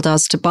enabled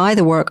us to buy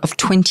the work of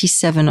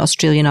 27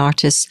 Australian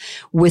artists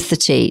with the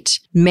Tate,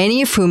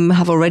 many of whom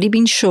have already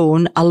been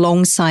shown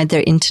alongside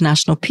their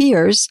international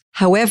peers.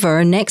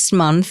 However, next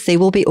month, they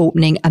will be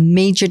opening a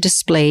major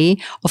display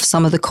of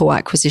some of the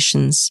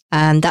co-acquisitions.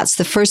 And that's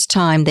the first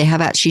time they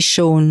have actually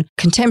shown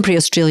contemporary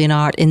Australian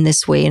art in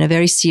this way, in a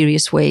very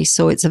serious way.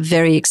 So it's a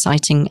very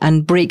exciting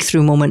and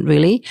breakthrough moment,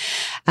 really.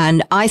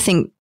 And I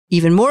think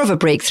even more of a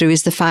breakthrough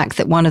is the fact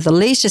that one of the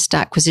latest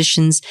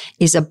acquisitions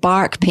is a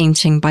bark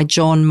painting by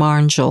John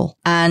Marngell.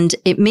 And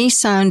it may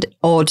sound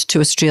odd to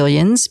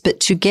Australians,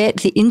 but to get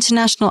the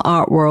international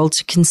art world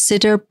to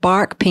consider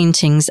bark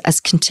paintings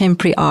as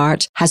contemporary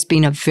art has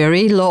been a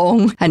very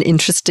long and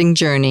interesting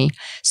journey.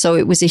 So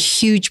it was a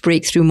huge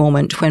breakthrough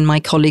moment when my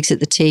colleagues at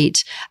the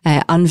Tate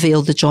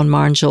unveiled the John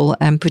Marngell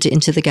and put it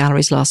into the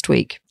galleries last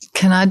week.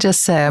 Can I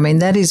just say, I mean,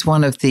 that is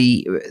one of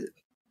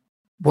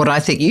what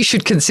I think you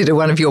should consider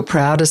one of your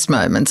proudest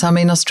moments. I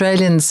mean,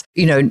 Australians,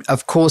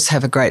 of course,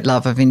 have a great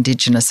love of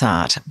Indigenous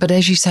art. But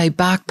as you say,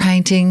 bark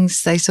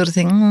paintings, they sort of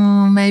think,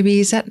 maybe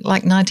is that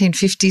like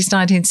 1950s,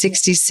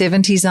 1960s,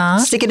 70s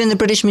art? Stick it in the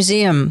British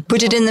Museum.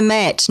 Put it in the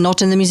Met,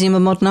 not in the Museum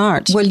of Modern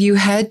Art. Well, you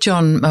had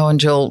John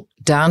Marngell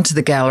down to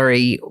the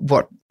gallery,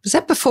 was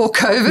that before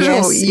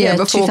COVID? Yes,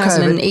 before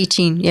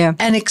 2018, COVID. yeah.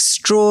 An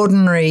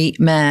extraordinary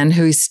man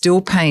who is still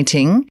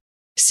painting,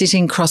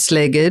 sitting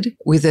cross-legged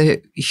with a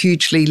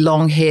hugely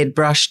long-haired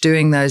brush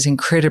doing those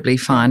incredibly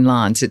fine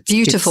lines. It's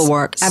beautiful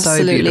work.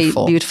 Absolutely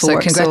so beautiful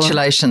work. So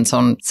congratulations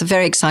on it's a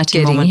very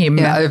exciting getting moment. him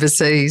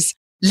overseas.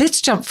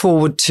 Let's jump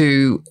forward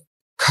to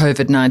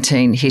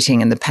COVID-19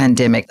 hitting and the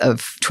pandemic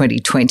of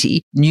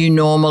 2020. New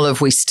normal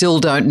of we still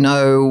don't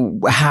know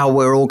how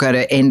we're all going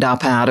to end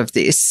up out of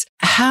this.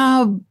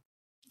 How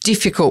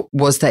difficult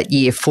was that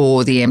year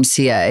for the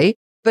MCA?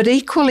 But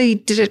equally,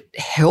 did it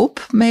help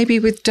maybe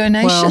with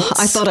donations? Well,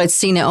 I thought I'd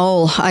seen it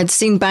all. I'd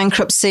seen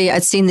bankruptcy,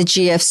 I'd seen the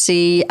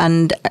GFC,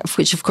 and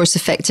which of course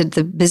affected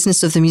the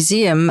business of the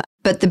museum.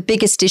 But the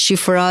biggest issue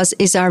for us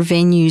is our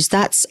venues.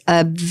 That's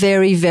a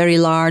very, very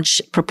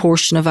large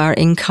proportion of our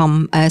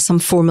income, some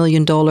 $4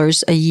 million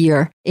a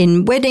year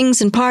in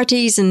weddings and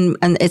parties and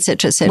et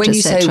cetera, et cetera, et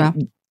cetera.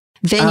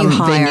 Venue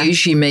hire.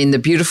 Venues, you mean the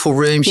beautiful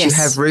rooms, Yes. you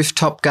have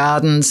rooftop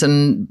gardens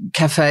and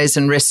cafes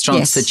and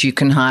restaurants Yes. that you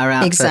can hire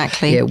out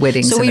Exactly. for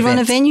weddings So and we run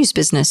a events. venues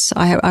business.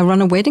 I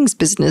run a weddings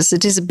business.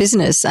 It is a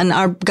business. And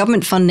our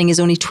government funding is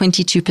only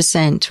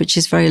 22%, which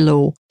is very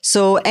low.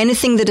 So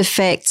anything that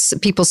affects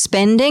people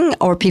spending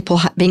or people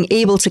being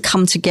able to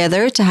come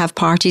together to have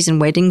parties and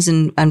weddings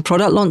and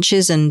product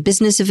launches and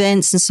business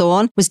events and so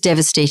on was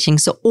devastating.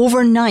 So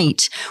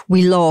overnight,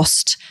 we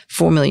lost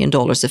 $4 million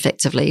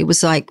effectively. It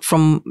was like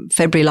from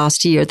February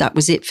last year, that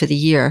was it for the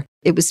year.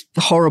 It was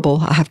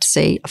horrible, I have to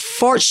say.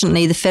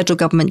 Fortunately, the federal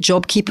government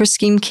JobKeeper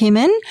scheme came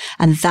in,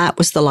 and that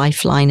was the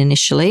lifeline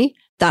initially.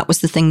 That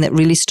was the thing that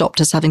really stopped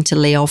us having to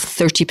lay off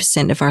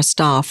 30% of our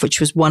staff, which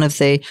was one of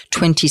the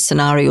 20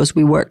 scenarios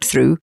we worked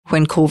through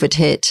when COVID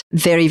hit.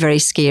 Very, very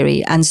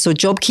scary. And so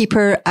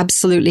JobKeeper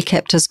absolutely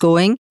kept us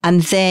going.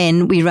 And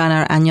then we ran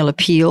our annual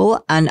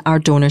appeal and our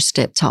donors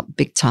stepped up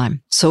big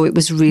time. So it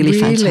was really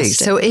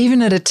fantastic. So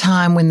even at a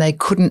time when they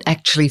couldn't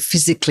actually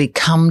physically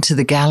come to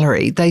the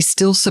gallery, they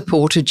still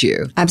supported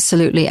you.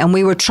 Absolutely. And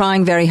we were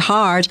trying very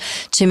hard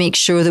to make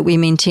sure that we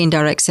maintained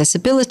our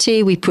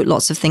accessibility. We put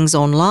lots of things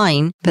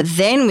online. But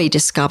then we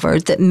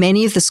discovered that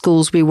many of the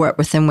schools we work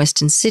with in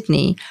Western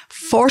Sydney,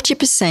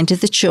 40% of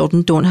the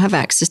children don't have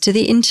access to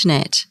the internet.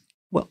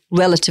 Well,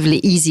 relatively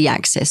easy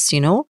access,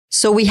 you know.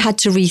 So we had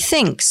to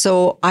rethink.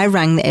 So I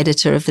rang the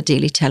editor of the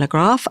Daily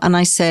Telegraph and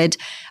I said,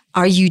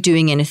 are you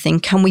doing anything?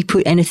 Can we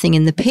put anything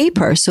in the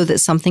paper so that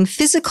something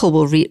physical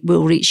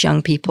will reach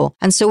young people?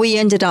 And so we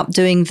ended up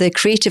doing the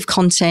creative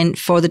content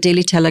for the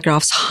Daily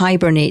Telegraph's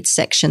Hibernate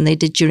section they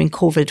did during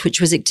COVID,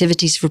 which was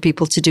activities for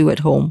people to do at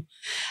home.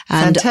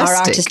 And Fantastic. Our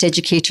artist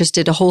educators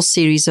did a whole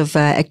series of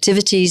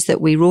activities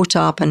that we wrote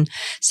up and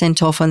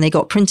sent off, and they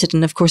got printed.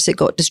 And of course, it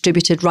got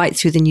distributed right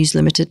through the News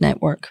Limited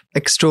network.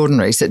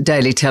 Extraordinary. So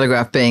Daily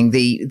Telegraph being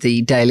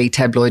the daily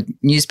tabloid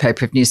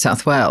newspaper of New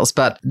South Wales,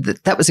 but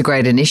that was a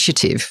great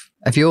initiative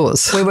of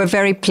yours. We were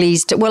very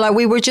pleased. Well,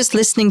 we were just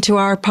listening to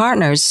our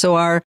partners. So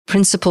our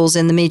principals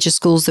in the major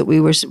schools that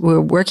we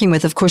were working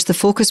with, of course, the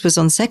focus was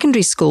on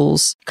secondary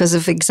schools because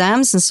of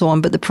exams and so on.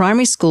 But the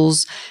primary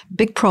schools,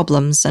 big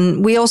problems.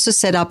 And we also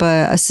set up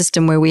a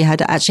system where we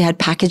had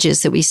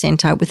packages that we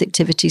sent out with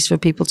activities for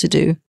people to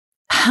do.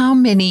 How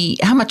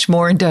much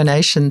more in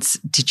donations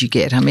did you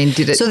get? I mean,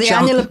 did it So the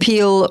jump? annual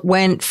appeal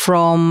went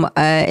from,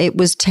 it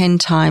was 10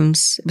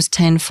 times, it was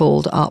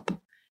tenfold up.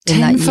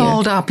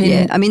 Tenfold up in.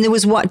 Yeah. I mean, there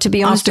was to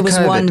be honest, after there was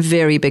COVID. one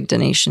very big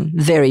donation,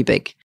 very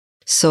big.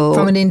 So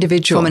From an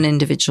individual? From an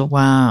individual.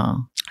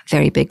 Wow.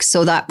 Very big.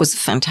 So that was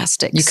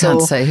fantastic. You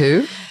can't say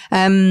who.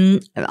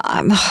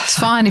 It's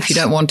fine if you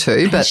don't want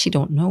to, I but actually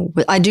don't know.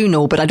 But I do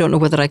know, but I don't know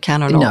whether I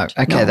can or not.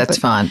 No, okay, that's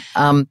fine.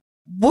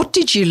 What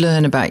did you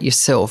learn about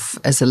yourself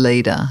as a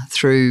leader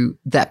through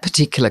that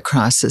particular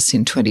crisis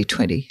in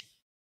 2020?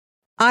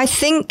 I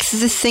think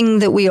the thing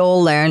that we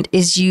all learned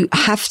is you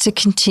have to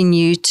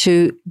continue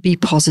to be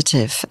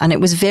positive. And it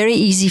was very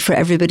easy for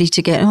everybody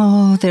to get,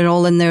 they're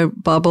all in their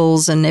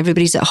bubbles and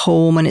everybody's at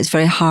home and it's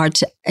very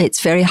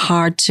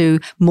hard to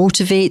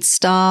motivate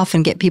staff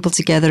and get people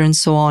together and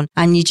so on.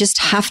 And you just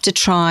have to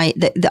try.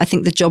 I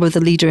think the job of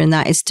the leader in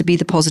that is to be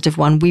the positive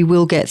one. We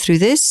will get through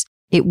this.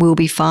 It will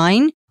be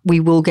fine. We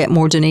will get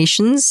more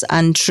donations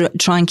and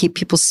try and keep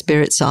people's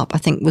spirits up, I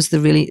think was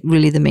really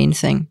the main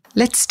thing.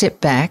 Let's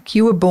step back.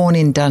 You were born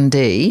in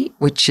Dundee,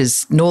 which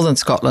is northern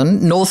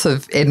Scotland, north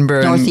of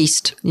Edinburgh.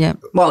 Northeast, yeah.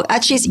 Well,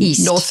 actually it's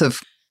east. North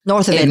of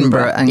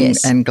Edinburgh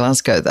and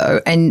Glasgow, though.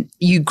 And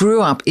you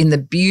grew up in the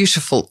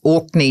beautiful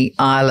Orkney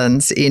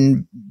Islands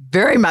in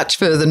very much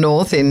further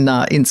north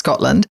in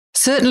Scotland.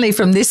 Certainly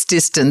from this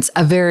distance,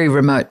 a very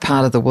remote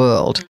part of the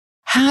world.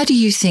 How do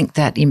you think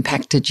that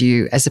impacted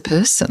you as a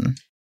person?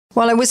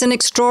 Well, it was an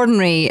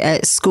extraordinary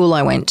school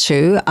I went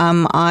to.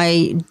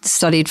 I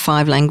studied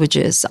 5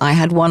 languages. I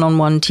had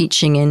one-on-one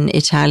teaching in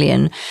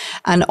Italian.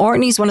 And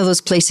Orkney is one of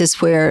those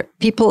places where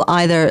people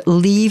either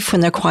leave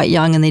when they're quite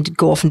young and they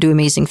go off and do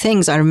amazing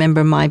things. I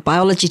remember my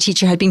biology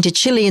teacher had been to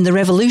Chile in the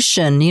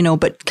revolution,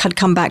 but had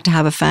come back to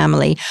have a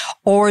family.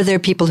 Or there are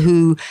people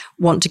who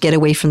want to get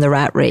away from the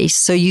rat race.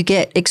 So you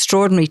get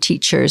extraordinary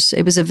teachers.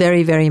 It was a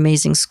very, very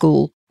amazing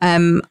school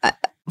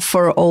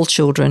for all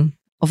children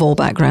of all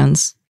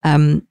backgrounds.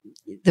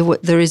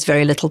 There is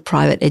very little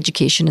private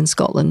education in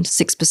Scotland.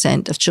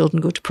 6% of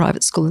children go to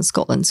private school in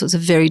Scotland. So it's a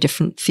very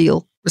different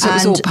feel. So it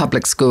was all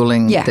public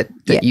schooling that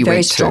you very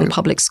went to? Strong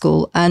public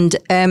school. And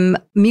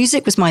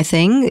music was my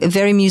thing, a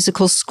very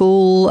musical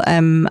school.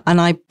 And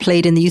I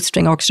played in the Youth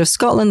String Orchestra of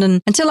Scotland.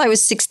 And until I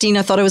was 16,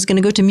 I thought I was going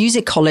to go to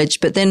music college.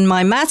 But then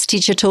my maths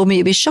teacher told me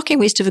it'd be a shocking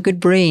waste of a good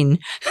brain.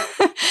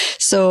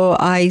 So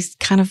I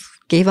kind of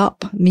gave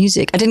up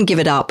music. I didn't give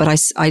it up, but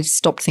I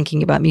stopped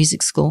thinking about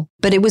music school.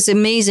 But it was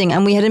amazing.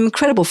 And we had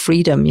incredible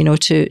freedom,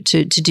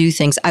 to do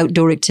things,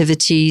 outdoor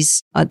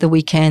activities at the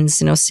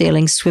weekends,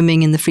 sailing,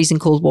 swimming in the freezing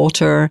cold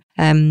water,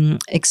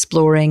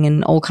 exploring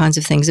and all kinds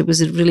of things. It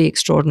was a really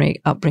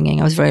extraordinary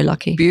upbringing. I was very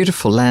lucky.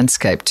 Beautiful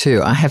landscape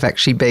too. I have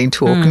actually been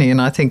to Orkney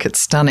and I think it's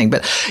stunning.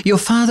 But your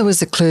father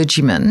was a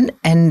clergyman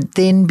and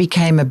then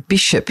became a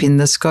bishop in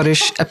the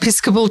Scottish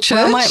Episcopal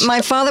Church. Well,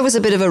 my father was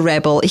a bit of a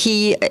rebel.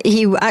 He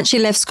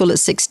actually left school at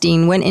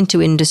 16, went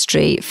into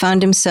industry,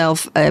 found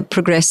himself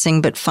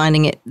progressing, but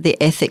finding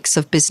the ethics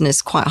of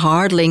business quite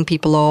hard, laying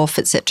people off,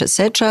 etc.,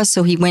 etc.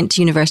 So he went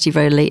to university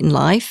very late in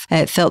life,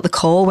 felt the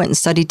call, went and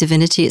studied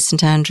divinity at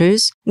St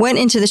Andrews, went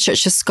into the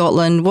Church of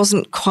Scotland,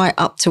 wasn't quite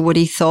up to what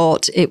he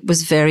thought. It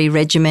was very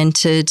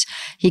regimented.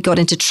 He got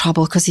into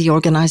trouble because he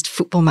organised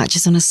football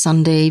matches on a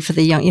Sunday for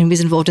the young, he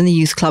was involved in the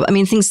youth club. I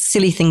mean,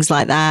 silly things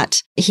like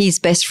that. His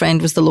best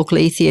friend was the local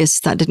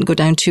atheist. That didn't go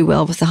down too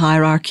well with the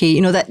hierarchy.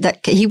 That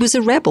he was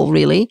a rebel,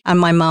 really. And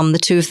my mum, the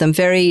two of them,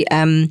 very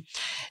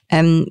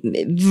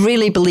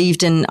really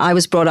believed in, I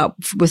was brought up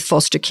with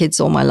foster kids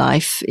all my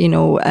life.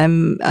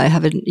 I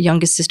have a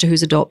youngest sister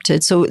who's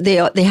adopted. So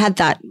they had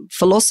that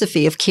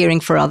philosophy of caring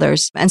for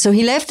others. And so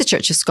he left the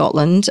Church of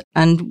Scotland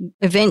and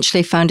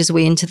eventually found his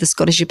way into the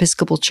Scottish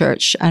Episcopal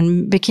Church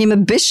and became a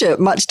bishop,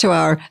 much to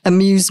our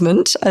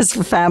amusement as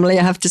a family,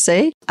 I have to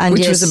say. And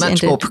which was a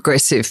much more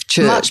progressive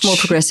church. Much more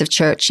progressive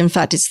church. In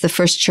fact, it's the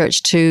first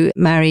church to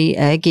marry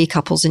gay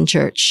couples in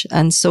church.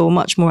 And so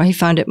much more, he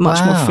found it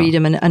much more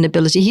freedom and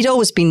ability. He'd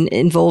always been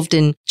involved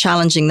in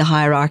challenging the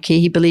hierarchy.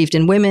 He believed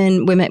in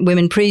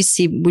women priests.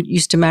 He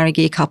used to marry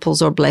gay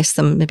couples or bless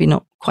them, maybe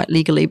not quite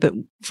legally, but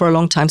for a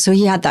long time. So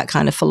he had that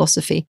kind of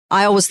philosophy.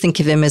 I always think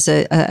of him as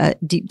a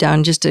deep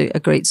down, just a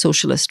great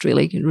socialist,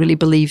 really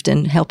believed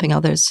in helping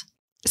others.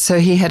 So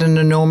he had an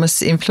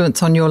enormous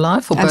influence on your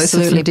life, or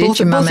absolutely. Both of them did,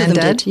 your mum and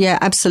dad? Did. Yeah,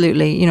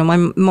 absolutely.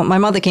 My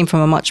mother came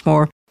from a much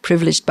more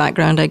privileged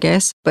background, I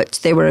guess, but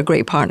they were a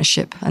great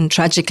partnership. And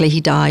tragically,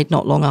 he died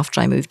not long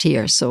after I moved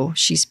here. So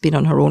she's been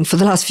on her own for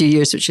the last few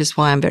years, which is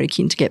why I'm very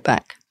keen to get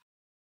back.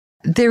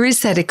 There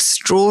is that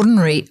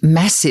extraordinary,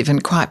 massive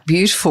and quite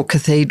beautiful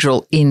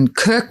cathedral in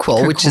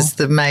Kirkwall, which is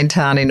the main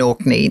town in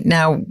Orkney.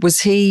 Now, was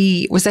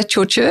that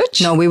your church?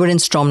 No, we were in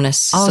Stromness,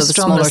 so the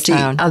smaller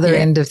town. The other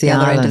end of the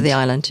island. Other end of the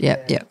island,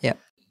 yeah.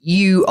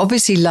 You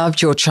obviously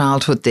loved your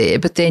childhood there,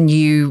 but then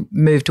you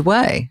moved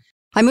away.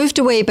 I moved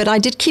away, but I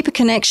did keep a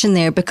connection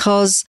there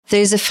because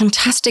there's a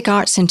fantastic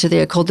art centre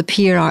there called the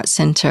Pier Art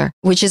Centre,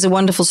 which is a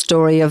wonderful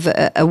story of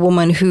a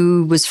woman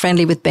who was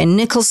friendly with Ben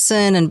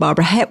Nicholson and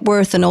Barbara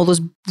Hepworth and all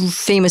those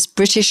famous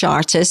British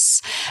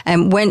artists,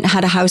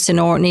 had a house in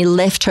Orkney,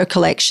 left her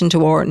collection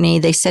to Orkney.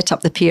 They set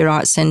up the Pier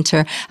Art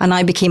Centre and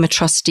I became a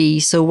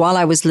trustee. So while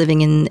I was living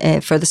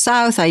in further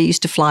south, I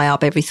used to fly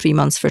up every 3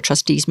 months for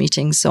trustees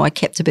meetings. So I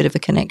kept a bit of a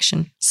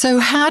connection. So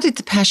how did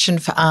the passion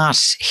for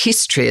art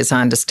history, as I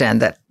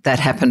understand that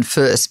happened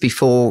first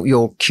before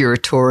your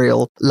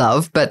curatorial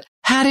love, but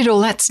how did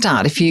all that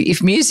start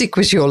if music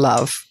was your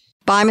love?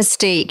 By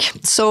mistake.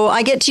 So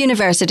I get to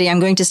university, I'm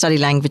going to study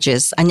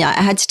languages. And I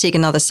had to take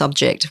another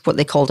subject, what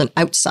they called an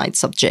outside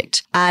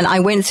subject. And I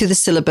went through the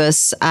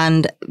syllabus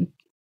and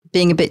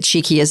being a bit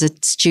cheeky as a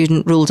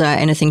student, ruled out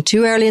anything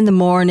too early in the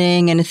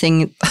morning,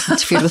 anything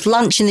interfered with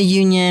lunch in the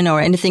union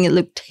or anything that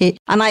looked hit.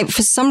 And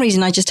for some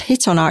reason, I just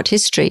hit on art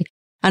history.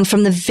 And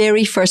from the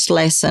very first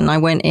lesson, I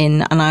went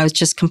in and I was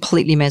just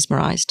completely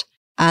mesmerized.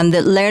 And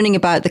that learning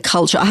about the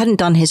culture, I hadn't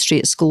done history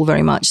at school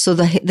very much. So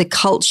the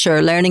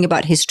culture, learning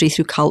about history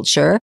through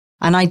culture.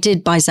 And I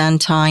did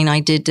Byzantine,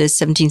 I did the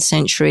 17th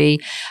century,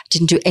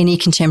 didn't do any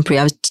contemporary.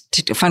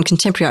 I found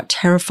contemporary art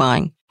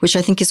terrifying, which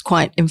I think is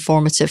quite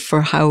informative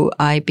for how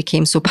I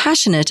became so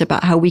passionate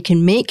about how we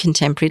can make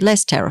contemporary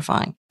less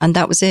terrifying. And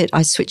that was it.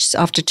 I switched,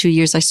 after 2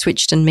 years, I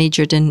switched and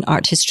majored in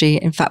art history.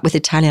 In fact, with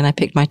Italian, I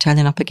picked my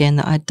Italian up again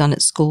that I'd done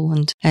at school,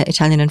 and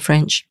Italian and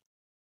French.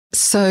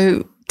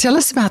 So tell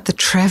us about the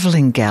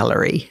travelling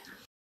gallery.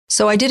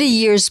 So I did a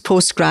year's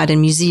postgrad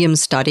in museum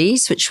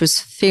studies, which was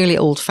fairly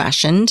old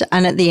fashioned.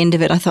 And at the end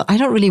of it, I thought, I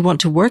don't really want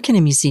to work in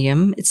a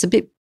museum. It's a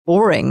bit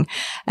boring.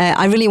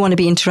 I really want to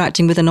be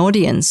interacting with an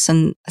audience.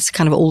 And it's a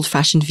kind of old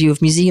fashioned view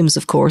of museums,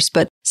 of course.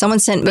 But someone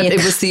sent me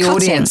it was the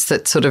audience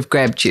that sort of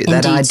grabbed you,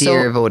 that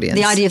idea of audience.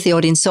 The idea of the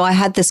audience. So I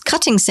had this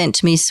cutting sent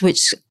to me,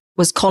 which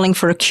was calling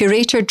for a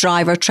curator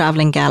driver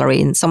traveling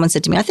gallery. And someone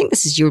said to me, I think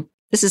this is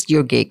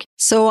your gig.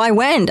 So I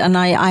went and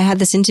I had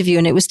this interview,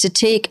 and it was to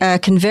take a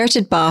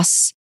converted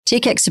bus,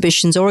 take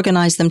exhibitions,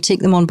 organise them, take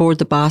them on board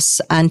the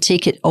bus and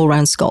take it all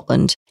around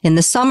Scotland. In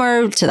the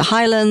summer to the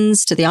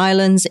Highlands, to the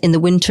islands, in the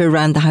winter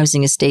around the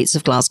housing estates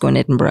of Glasgow and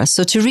Edinburgh.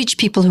 So to reach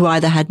people who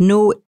either had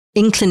no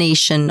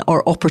inclination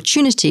or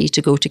opportunity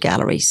to go to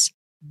galleries.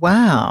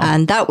 Wow.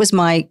 And that was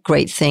my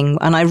great thing.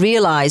 And I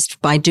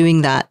realized by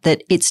doing that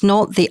it's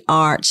not the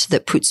art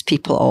that puts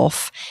people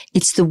off.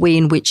 It's the way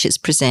in which it's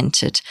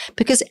presented.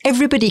 Because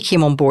everybody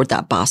came on board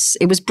that bus.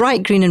 It was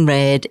bright green and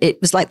red.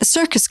 It was like the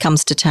circus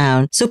comes to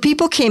town. So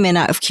people came in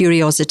out of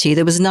curiosity.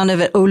 There was none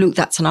of it, oh, look,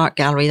 that's an art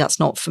gallery. That's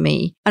not for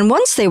me. And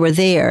once they were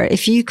there,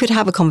 if you could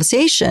have a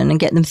conversation and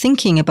get them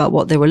thinking about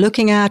what they were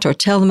looking at or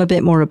tell them a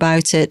bit more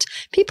about it,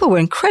 people were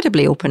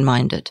incredibly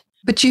open-minded.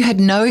 But you had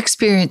no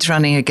experience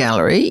running a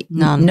gallery?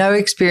 None. No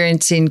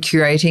experience in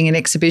curating an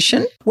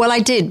exhibition? Well, I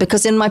did,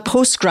 because in my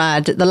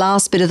postgrad, the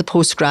last bit of the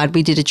postgrad,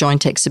 we did a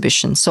joint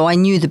exhibition. So I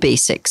knew the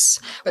basics.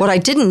 What I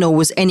didn't know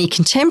was any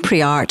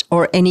contemporary art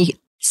or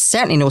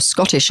certainly no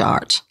Scottish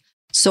art.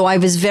 So I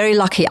was very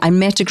lucky. I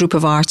met a group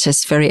of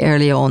artists very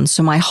early on.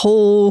 So my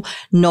whole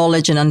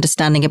knowledge and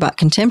understanding about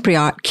contemporary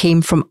art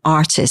came from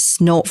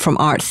artists, not from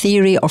art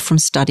theory or from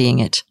studying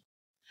it.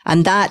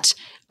 And that,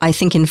 I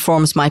think,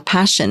 informs my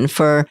passion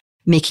for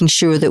making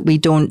sure that we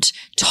don't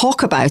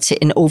talk about it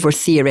in over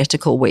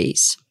theoretical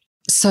ways.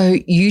 So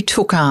you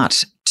took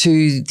art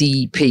to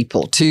the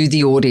people, to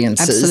the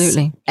audiences.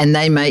 Absolutely. And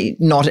they may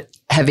not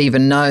have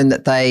even known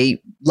that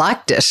they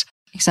liked it.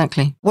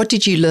 Exactly. What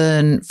did you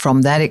learn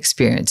from that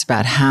experience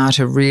about how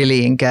to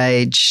really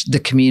engage the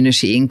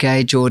community,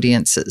 engage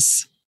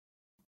audiences?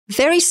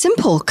 Very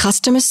simple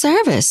customer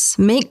service.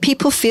 Make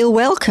people feel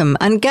welcome.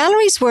 And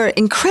galleries were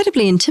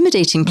incredibly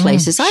intimidating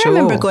places. I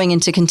remember going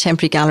into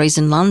contemporary galleries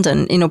in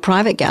London,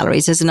 private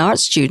galleries as an art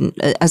student,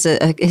 as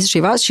a history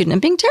of art student,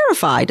 and being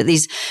terrified at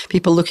these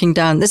people looking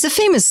down. There's a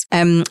famous,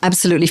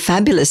 absolutely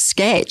fabulous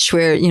sketch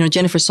where,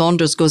 Jennifer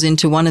Saunders goes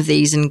into one of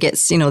these and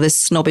gets, this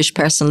snobbish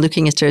person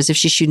looking at her as if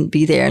she shouldn't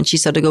be there. And she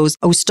sort of goes,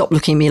 oh, stop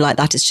looking at me like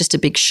that. It's just a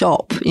big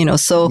shop,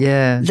 So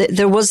yeah.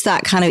 There was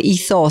that kind of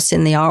ethos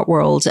in the art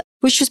world,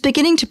 which was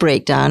beginning to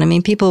break down. I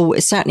mean, people,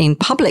 certainly in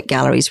public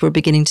galleries, were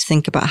beginning to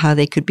think about how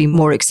they could be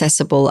more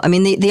accessible. I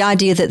mean, the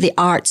idea that the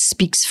art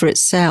speaks for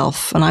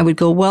itself. And I would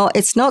go, well,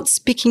 it's not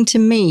speaking to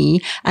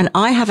me, and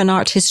I have an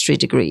art history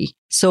degree.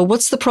 So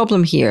what's the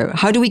problem here?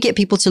 How do we get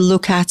people to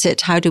look at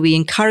it? How do we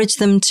encourage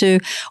them to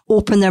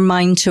open their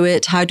mind to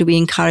it? How do we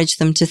encourage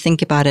them to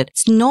think about it?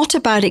 It's not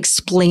about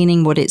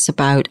explaining what it's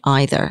about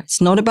either.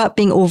 It's not about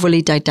being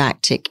overly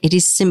didactic. It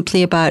is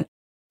simply about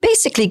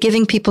basically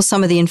giving people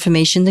some of the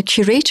information the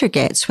curator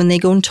gets when they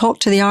go and talk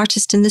to the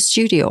artist in the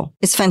studio.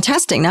 It's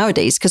fantastic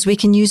nowadays because we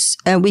can use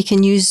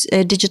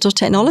digital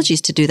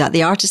technologies to do that.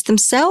 The artists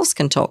themselves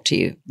can talk to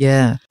you.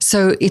 Yeah.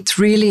 So it's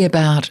really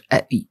about,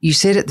 you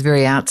said at the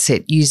very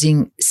outset,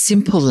 using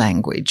simple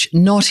language,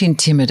 not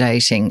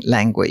intimidating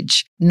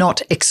language,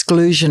 not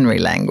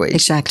exclusionary language.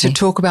 Exactly. To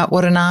talk about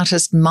what an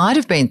artist might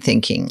have been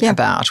thinking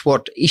about,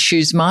 what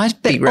issues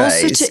might be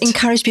raised. Also to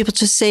encourage people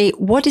to say,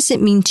 what does it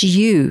mean to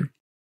you?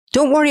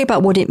 Don't worry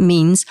about what it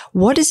means.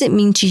 What does it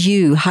mean to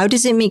you? How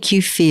does it make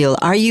you feel?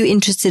 Are you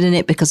interested in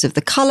it because of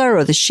the color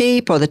or the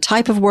shape or the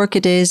type of work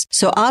it is?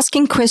 So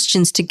asking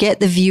questions to get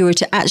the viewer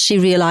to actually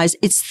realize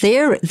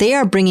they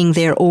are bringing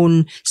their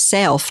own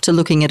self to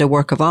looking at a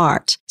work of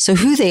art. So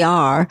who they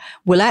are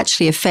will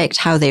actually affect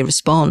how they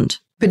respond.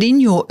 But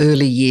in your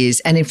early years,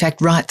 and in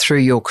fact right through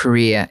your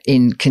career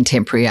in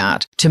contemporary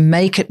art, to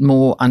make it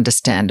more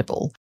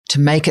understandable, to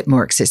make it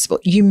more accessible,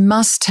 you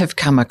must have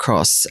come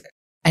across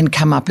and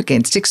come up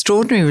against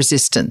extraordinary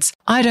resistance.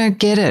 I don't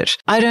get it.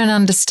 I don't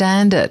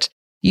understand it.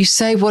 You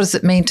say, what does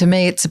it mean to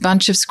me? It's a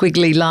bunch of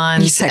squiggly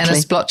lines and a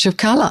splotch of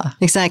colour.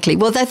 Exactly.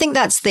 Well, I think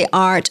that's the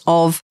art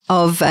of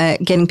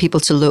getting people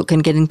to look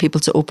and getting people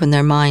to open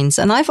their minds.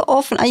 And I've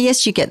often,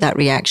 yes, you get that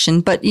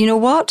reaction, but you know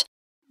what?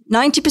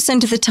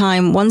 90% of the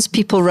time, once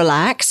people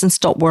relax and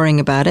stop worrying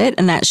about it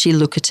and actually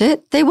look at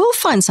it, they will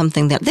find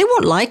something that they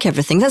won't like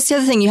everything. That's the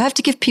other thing. You have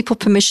to give people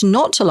permission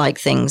not to like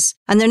things.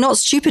 And they're not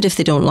stupid if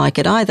they don't like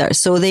it either.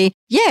 So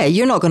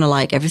you're not going to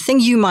like everything.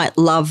 You might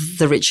love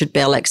the Richard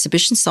Bell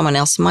exhibition. Someone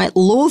else might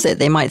loathe it.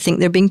 They might think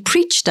they're being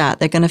preached at.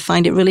 They're going to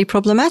find it really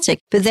problematic.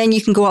 But then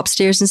you can go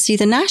upstairs and see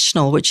the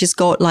National, which has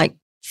got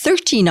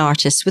 13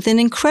 artists with an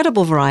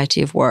incredible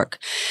variety of work.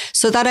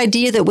 So that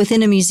idea that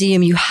within a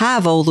museum you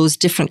have all those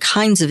different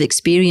kinds of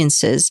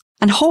experiences,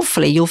 and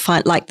hopefully you'll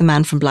find, like the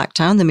man from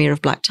Blacktown, the mayor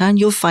of Blacktown,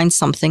 you'll find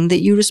something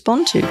that you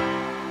respond to.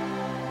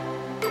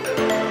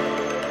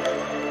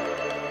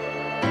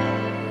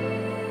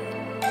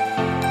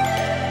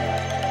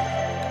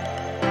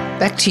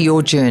 Back to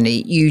your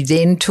journey, you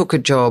then took a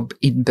job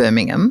in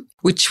Birmingham,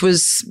 which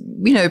was,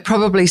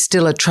 probably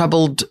still a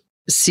troubled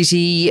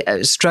city,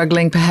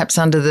 struggling perhaps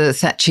under the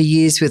Thatcher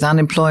years with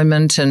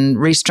unemployment and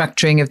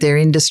restructuring of their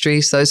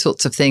industries, those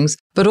sorts of things.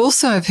 But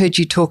also I've heard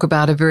you talk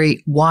about a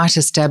very white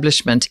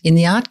establishment in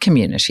the art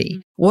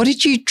community. What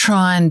did you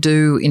try and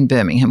do in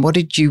Birmingham? What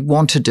did you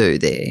want to do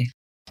there?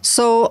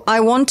 So I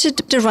wanted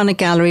to run a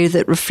gallery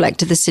that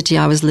reflected the city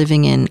I was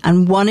living in.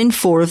 And 1 in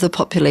 4 of the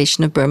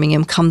population of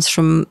Birmingham comes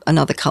from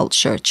another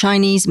culture.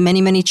 Chinese,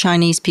 many, many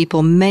Chinese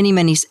people, many,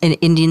 many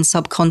Indian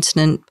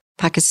subcontinent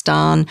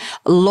Pakistan,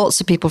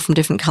 lots of people from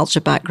different culture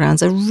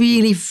backgrounds, a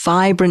really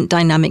vibrant,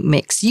 dynamic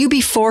mix.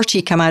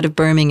 UB40 come out of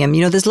Birmingham.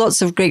 There's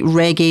lots of great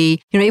reggae.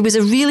 It was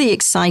a really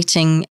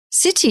exciting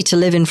city to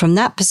live in from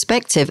that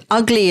perspective.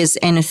 Ugly as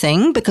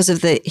anything because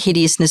of the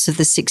hideousness of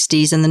the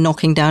 60s and the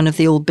knocking down of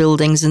the old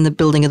buildings and the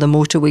building of the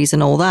motorways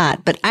and all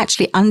that. But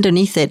actually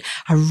underneath it,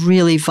 a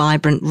really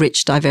vibrant,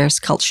 rich, diverse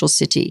cultural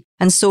city.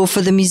 And so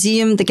for the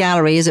museum, the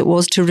gallery, as it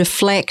was, to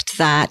reflect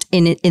that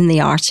in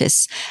the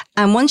artists.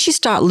 And once you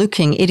start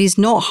looking, it is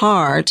not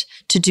hard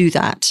to do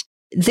that.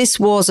 This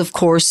was, of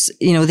course,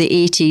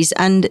 the 80s,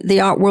 and the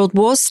art world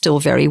was still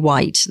very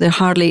white. There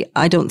hardly,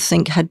 I don't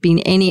think, had been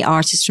any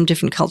artists from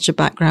different culture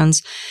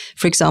backgrounds.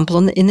 For example,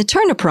 in the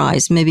Turner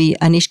Prize, maybe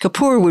Anish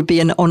Kapoor would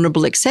be an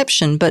honorable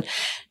exception, but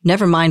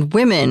never mind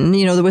women,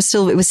 it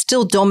was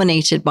still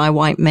dominated by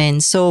white men.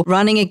 So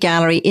running a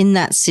gallery in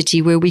that city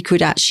where we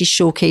could actually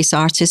showcase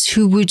artists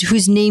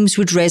whose names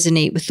would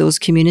resonate with those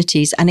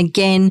communities. And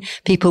again,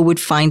 people would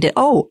find it,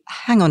 oh,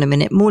 hang on a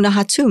minute, Mona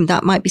Hatoum,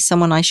 that might be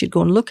someone I should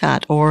go and look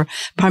at, or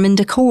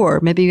Parminder Kaur,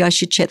 maybe I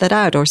should check that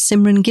out, or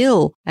Simran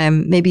Gill,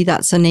 maybe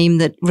that's a name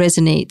that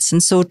resonates.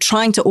 And so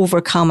trying to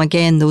overcome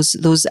again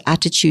those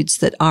attitudes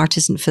that art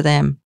isn't for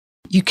them.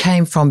 You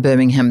came from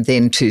Birmingham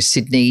then to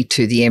Sydney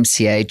to the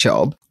MCA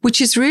job,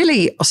 which is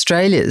really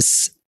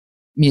Australia's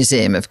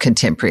Museum of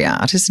Contemporary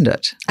Art, isn't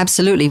it?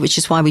 Absolutely, which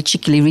is why we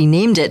cheekily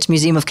renamed it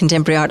Museum of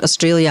Contemporary Art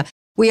Australia.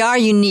 We are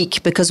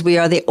unique because we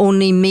are the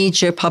only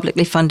major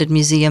publicly funded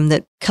museum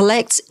that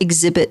collects,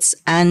 exhibits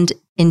and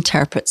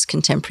interprets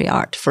contemporary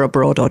art for a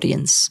broad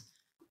audience.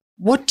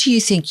 What do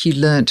you think you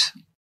learnt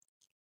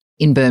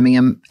in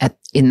Birmingham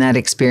in that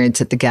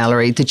experience at the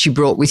gallery that you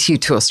brought with you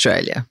to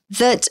Australia?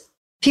 That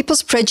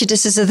people's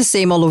prejudices are the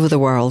same all over the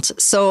world.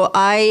 So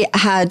I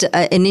had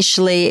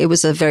initially, it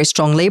was a very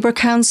strong Labour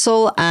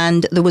council,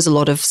 and there was a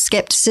lot of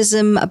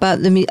scepticism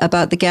about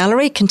the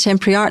gallery.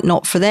 Contemporary art,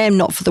 not for them,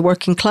 not for the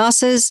working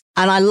classes.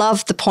 And I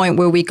loved the point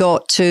where we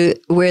got to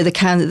where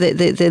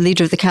the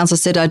leader of the council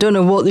said, I don't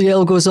know what the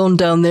hell goes on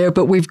down there,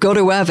 but we've got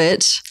to have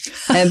it.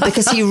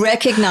 Because he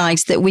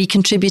recognised that we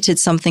contributed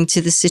something to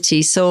the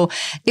city. So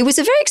it was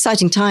a very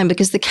exciting time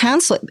because the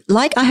council,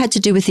 like I had to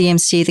do with the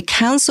MCA, the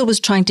council was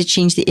trying to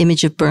change the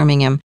image of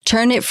Birmingham,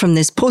 turn it from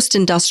this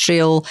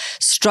post-industrial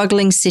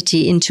struggling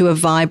city into a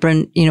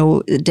vibrant,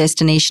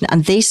 destination.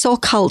 And they saw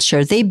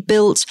culture. They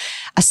built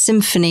a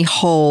symphony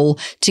hall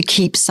to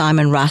keep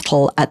Simon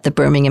Rattle at the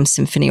Birmingham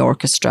Symphony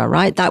Orchestra,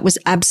 right? That was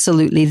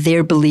absolutely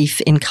their belief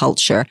in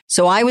culture.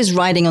 So I was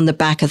riding on the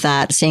back of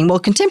that saying, well,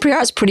 contemporary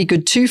art's pretty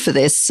good too for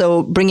this.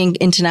 So bringing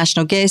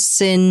international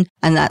guests in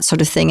and that sort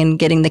of thing and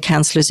getting the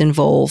councillors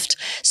involved.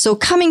 So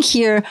coming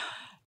here,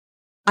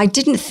 I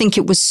didn't think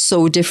it was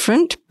so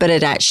different, but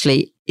it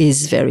actually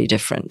is very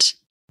different.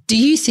 Do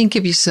you think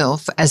of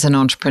yourself as an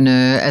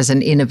entrepreneur, as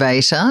an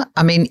innovator?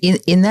 I mean,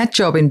 in that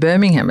job in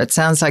Birmingham, it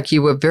sounds like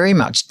you were very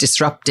much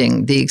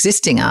disrupting the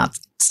existing art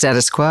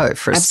status quo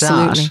for a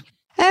start.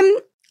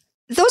 Absolutely.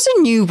 Those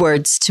are new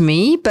words to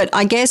me, but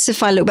I guess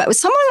if I look back,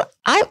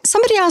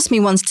 somebody asked me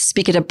once to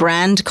speak at a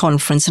brand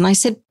conference, and I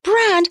said,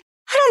 brand?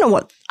 I don't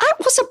know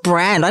what's a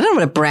brand? I don't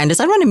know what a brand is.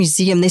 I run a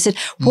museum. They said,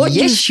 what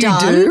you've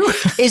done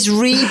is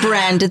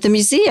rebranded the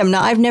museum.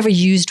 Now, I've never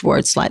used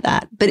words like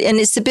that, and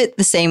it's a bit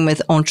the same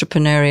with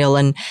entrepreneurial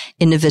and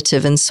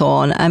innovative and so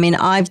on. I mean,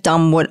 I've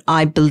done what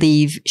I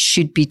believe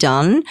should be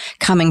done,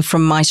 coming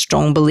from my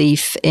strong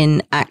belief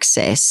in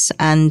access,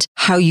 and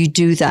how you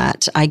do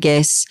that, I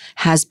guess,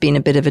 has been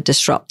a bit of a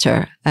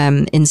disruptor,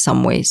 in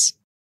some ways.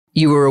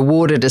 You were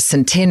awarded a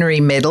Centenary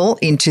Medal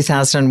in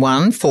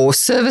 2001 for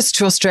service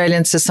to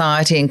Australian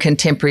society and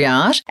contemporary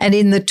art. And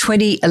in the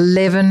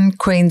 2011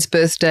 Queen's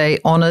Birthday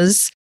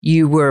Honours,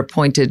 you were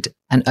appointed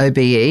an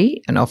OBE,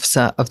 an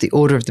Officer of the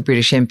Order of the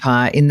British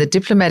Empire, in the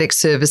Diplomatic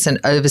Service and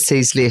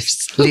Overseas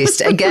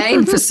list,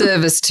 again for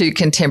service to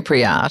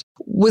contemporary art.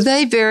 Were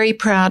they very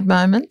proud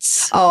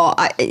moments? Oh,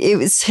 it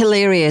was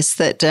hilarious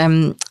that,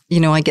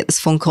 I get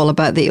this phone call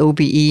about the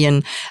OBE,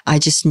 and I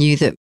just knew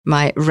that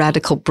my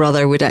radical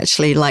brother would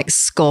actually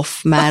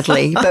scoff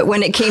madly. But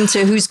when it came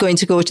to who's going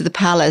to go to the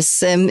palace,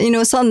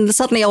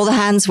 suddenly all the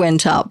hands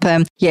went up.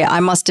 I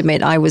must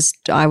admit, I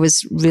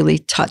was really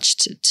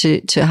touched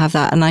to have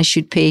that. And I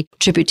should pay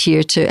tribute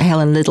here to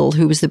Helen Liddell,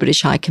 who was the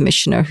British High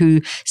Commissioner,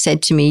 who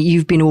said to me,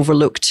 you've been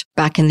overlooked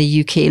back in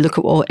the UK. Look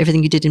at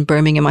everything you did in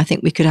Birmingham. I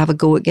think we could have a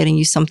go at getting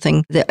you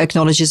something that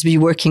acknowledges we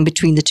working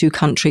between the two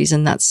countries.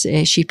 And that's,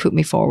 she put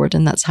me forward,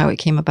 and that's how it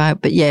came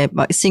about. But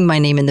seeing my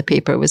name in the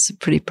paper was a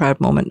pretty proud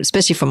moment,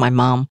 especially for my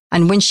mom.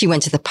 And when she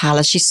went to the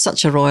palace, she's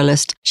such a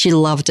royalist. She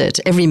loved it,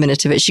 every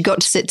minute of it. She got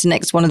to sit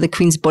next to one of the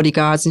Queen's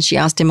bodyguards, and she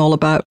asked him all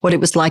about what it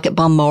was like at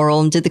Balmoral,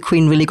 and did the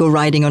Queen really go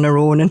riding on her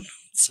own, and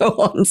so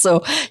on.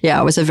 So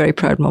it was a very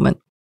proud moment.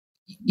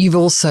 You've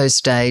also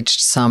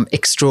staged some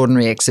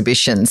extraordinary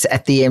exhibitions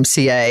at the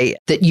MCA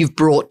that you've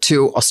brought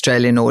to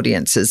Australian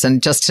audiences.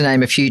 And just to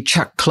name a few,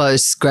 Chuck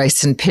Close,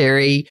 Grayson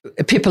Perry,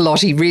 Pippa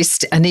Lottie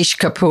Rist, Anish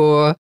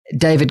Kapoor,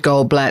 David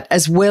Goldblatt,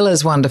 as well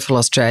as wonderful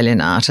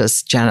Australian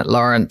artists, Janet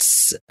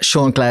Lawrence,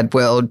 Sean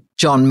Gladwell,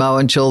 John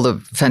Moenchel, the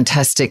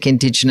fantastic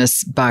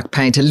Indigenous bark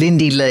painter,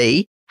 Lindy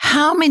Lee.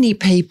 How many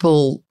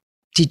people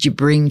did you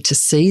bring to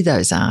see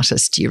those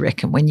artists, do you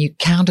reckon, when you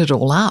count it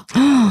all up?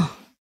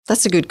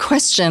 That's a good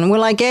question.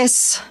 Well, I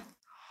guess...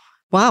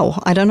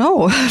 Wow, I don't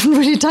know. I haven't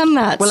really done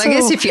that. Well, I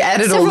guess if you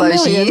added all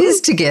those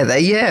years together,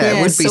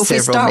 it would be several million. So if we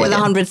start with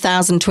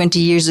 100,000 20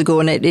 years ago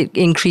and it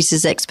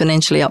increases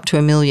exponentially up to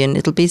 1 million,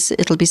 it'll be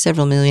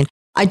several million.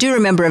 I do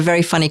remember a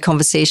very funny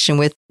conversation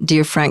with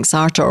dear Frank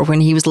Sartor when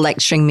he was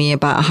lecturing me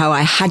about how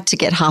I had to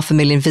get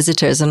 500,000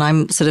 visitors, and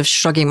I'm sort of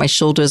shrugging my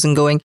shoulders and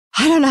going,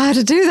 I don't know how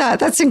to do that.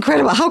 That's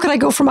incredible. How can I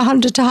go from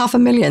 100 to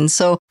 500,000?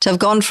 So to have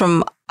gone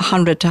from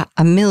 100 to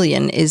 1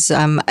 million is,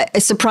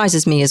 it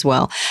surprises me as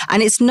well.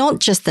 And it's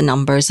not just the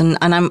numbers. And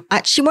I'm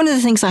actually, one of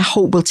the things I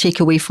hope we'll take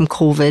away from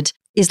COVID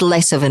is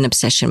less of an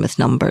obsession with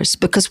numbers,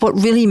 because what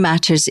really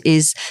matters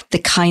is the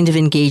kind of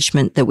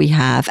engagement that we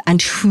have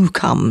and who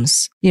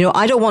comes. You know,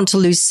 I don't want to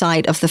lose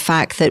sight of the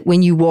fact that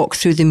when you walk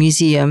through the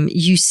museum,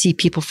 you see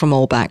people from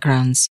all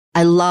backgrounds.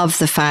 I love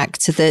the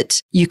fact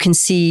that you can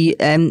see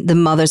the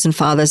mothers and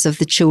fathers of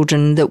the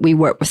children that we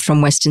work with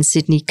from Western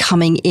Sydney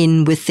coming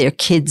in with their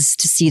kids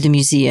to see the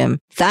museum.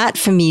 That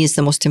for me is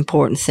the most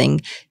important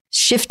thing.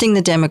 Shifting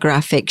the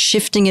demographic,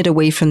 shifting it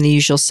away from the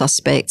usual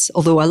suspects,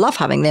 although I love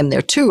having them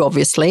there too,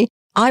 obviously.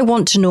 I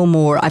want to know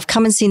more. I've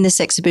come and seen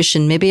this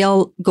exhibition. Maybe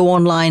I'll go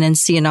online and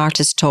see an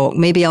artist talk.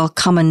 Maybe I'll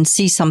come and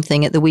see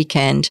something at the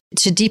weekend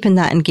to deepen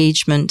that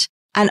engagement.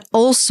 And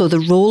also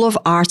the role of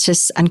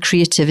artists and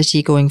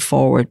creativity going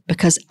forward,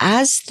 because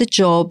as the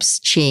jobs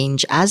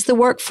change, as the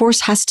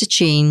workforce has to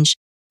change,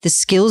 the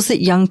skills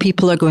that young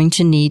people are going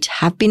to need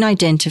have been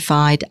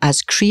identified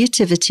as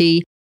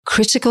creativity,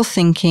 critical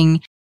thinking,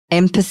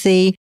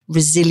 empathy,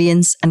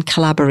 resilience, and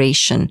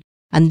collaboration.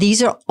 And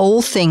these are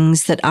all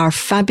things that our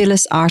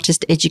fabulous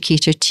artist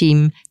educator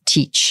team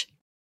teach.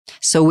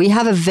 So we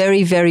have a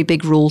very, very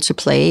big role to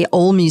play.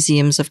 All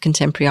museums of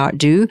contemporary art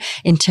do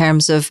in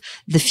terms of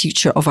the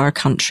future of our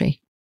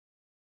country.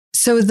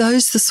 So are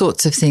those the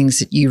sorts of things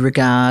that you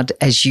regard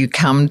as you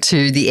come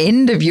to the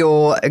end of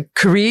your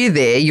career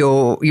there,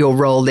 your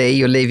role there?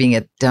 You're leaving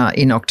it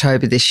in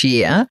October this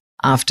year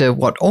after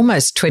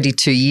almost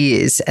 22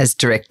 years as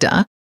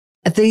director.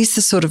 Are these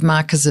the sort of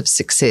markers of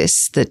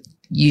success that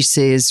you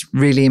see as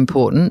really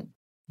important,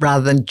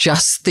 rather than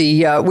just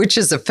which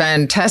is a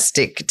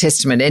fantastic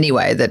testament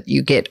anyway, that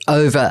you get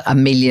over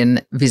 1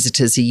 million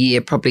visitors a year,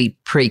 probably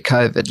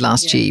pre-COVID.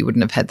 Last year you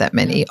wouldn't have had that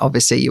many.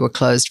 Obviously you were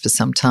closed for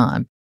some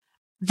time.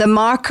 The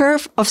marker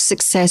of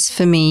success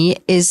for me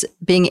is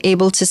being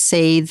able to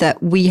say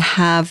that we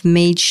have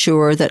made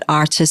sure that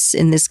artists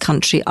in this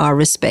country are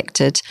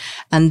respected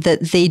and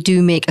that they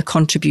do make a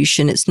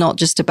contribution. It's not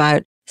just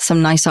about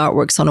some nice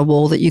artworks on a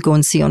wall that you go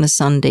and see on a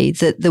Sunday.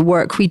 The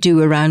work we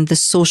do around the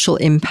social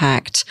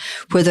impact,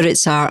 whether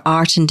it's our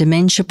art and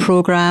dementia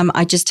program.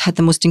 I just had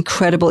the most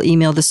incredible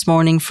email this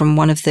morning from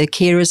one of the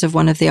carers of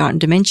one of the art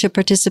and dementia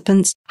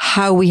participants,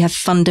 how we have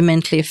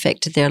fundamentally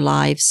affected their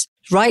lives,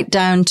 right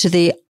down to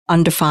the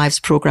under fives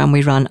program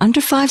we run.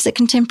 Under fives at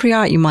Contemporary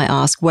Art, you might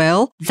ask.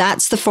 Well,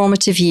 that's the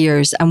formative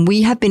years. And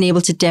we have been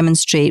able to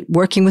demonstrate,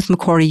 working with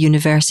Macquarie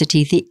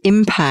University, the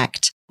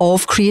impact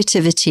of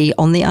creativity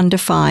on the under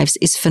fives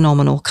is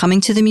phenomenal.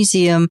 Coming to the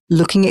museum,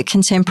 looking at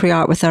contemporary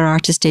art with our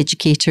artist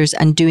educators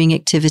and doing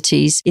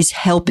activities is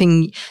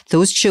helping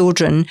those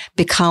children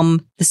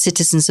become the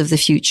citizens of the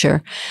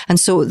future. And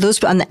so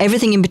and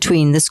everything in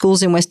between, the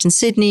schools in Western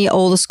Sydney,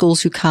 all the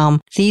schools who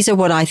come, these are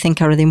what I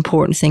think are the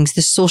important things,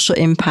 the social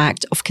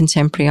impact of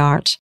contemporary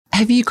art.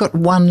 Have you got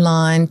one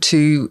line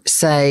to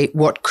say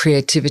what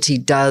creativity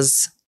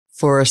does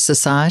for a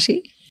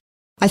society?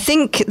 I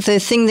think the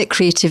thing that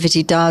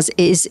creativity does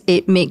is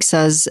it makes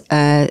us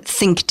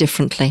think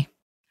differently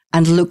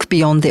and look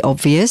beyond the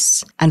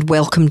obvious and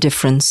welcome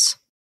difference.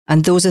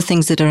 And those are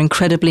things that are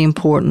incredibly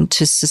important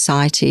to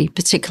society,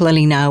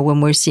 particularly now when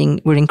we're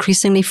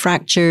increasingly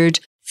fractured.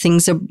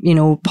 Things are,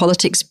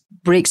 politics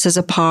breaks us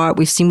apart.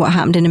 We've seen what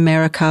happened in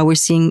America. We're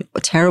seeing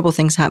terrible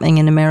things happening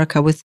in America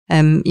with,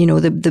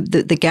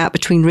 the gap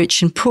between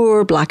rich and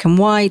poor, black and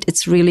white.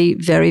 It's really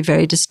very,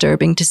 very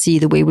disturbing to see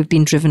the way we've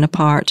been driven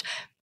apart,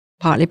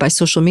 partly by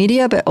social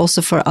media, but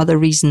also for other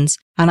reasons.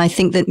 And I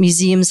think that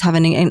museums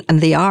and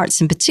the arts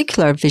in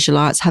particular, visual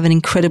arts, have an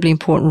incredibly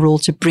important role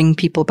to bring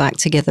people back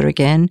together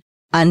again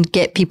and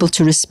get people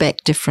to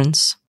respect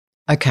difference.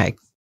 Okay.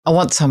 I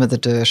want some of the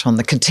dirt on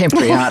the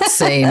contemporary art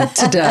scene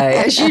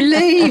today. As you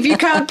leave, you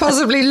can't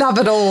possibly love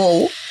it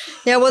all.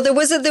 Yeah, well, there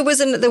was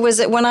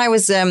when I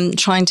was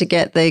trying to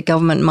get the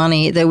government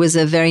money, there was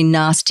a very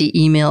nasty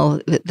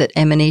email that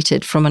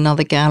emanated from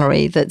another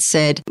gallery that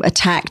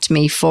attacked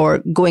me for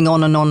going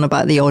on and on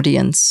about the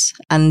audience.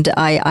 And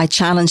I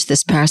challenged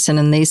this person,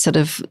 and they sort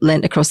of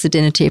leant across the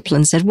dinner table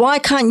and said, why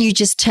can't you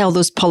just tell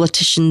those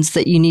politicians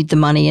that you need the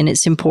money and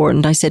it's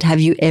important? I said, have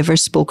you ever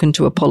spoken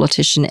to a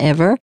politician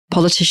ever?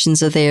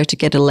 Politicians are there to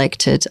get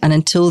elected, and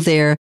until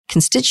they're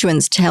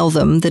constituents tell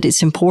them that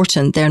it's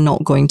important, they're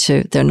not going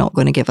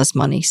to give us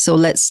money. So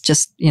let's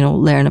just,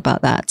 learn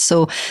about that.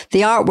 So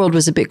the art world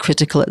was a bit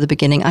critical at the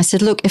beginning. I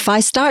said, look, if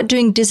I start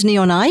doing Disney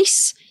on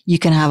Ice, you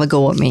can have a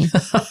go at me.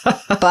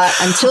 But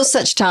until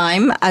such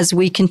time as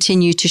we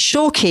continue to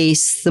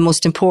showcase the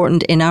most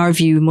important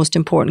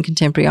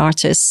contemporary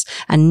artists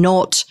and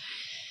not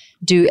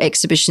do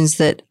exhibitions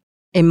that,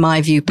 in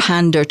my view,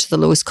 pander to the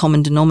lowest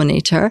common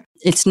denominator,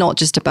 it's not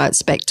just about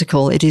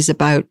spectacle. It is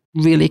about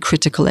really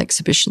critical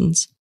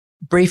exhibitions.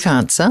 Brief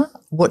answer.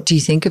 What do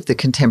you think of the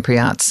contemporary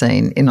art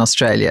scene in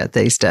Australia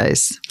these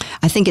days?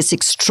 I think it's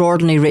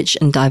extraordinarily rich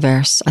and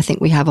diverse. I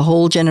think we have a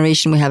whole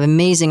generation. We have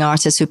amazing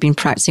artists who've been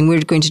practicing. We're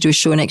going to do a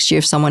show next year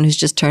of someone who's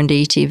just turned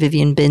 80,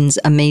 Vivian Binns,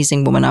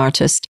 amazing woman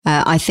artist.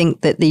 I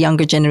think that the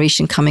younger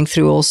generation coming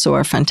through also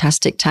are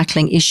fantastic,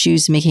 tackling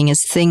issues, making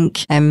us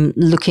think,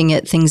 looking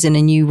at things in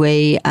a new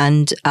way.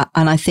 And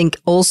I think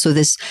also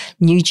this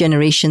new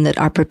generation that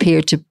are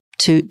prepared to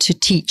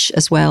teach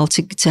as well,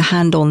 to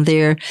hand on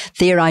their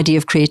idea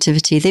of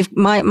creativity.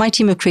 My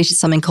team have created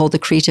something called the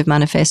Creative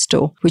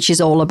Manifesto, which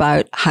is all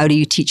about how do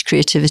you teach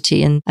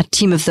creativity. And a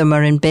team of them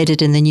are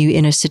embedded in the new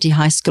inner city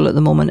high school at the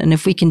moment. And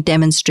if we can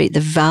demonstrate the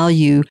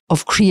value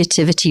of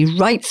creativity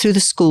right through the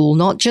school,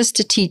 not just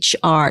to teach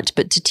art,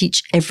 but to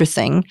teach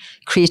everything,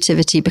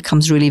 creativity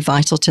becomes really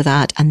vital to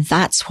that. And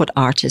that's what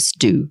artists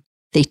do.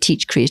 They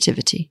teach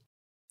creativity.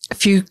 A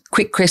few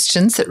quick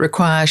questions that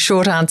require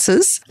short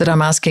answers that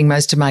I'm asking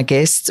most of my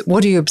guests.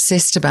 What are you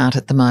obsessed about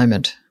at the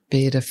moment?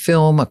 Be it a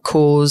film, a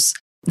cause?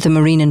 The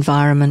marine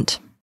environment,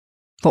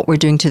 what we're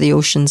doing to the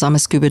oceans. I'm a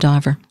scuba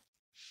diver.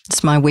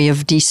 It's my way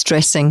of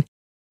de-stressing.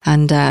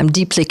 And I'm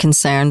deeply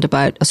concerned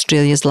about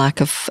Australia's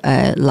lack of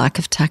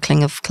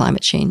tackling of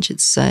climate change.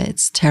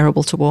 It's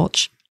terrible to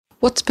watch.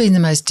 What's been the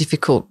most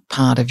difficult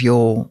part of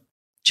your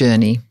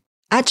journey?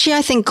 Actually,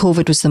 I think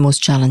COVID was the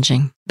most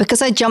challenging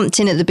because I jumped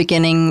in at the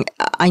beginning.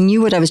 I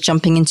knew what I was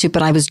jumping into,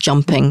 but I was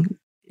jumping.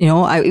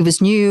 It was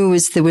new.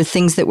 There were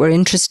things that were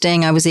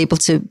interesting. I was able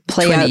to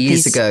play out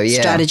these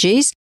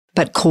strategies.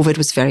 But COVID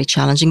was very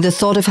challenging. The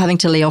thought of having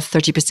to lay off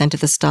 30%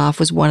 of the staff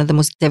was one of the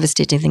most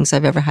devastating things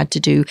I've ever had to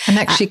do. And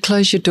actually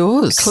close your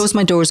doors. Close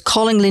my doors,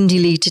 calling Lindy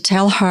Lee to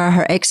tell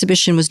her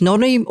exhibition was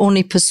not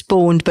only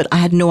postponed, but I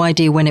had no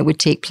idea when it would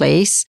take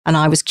place. And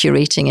I was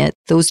curating it.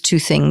 Those two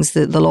things,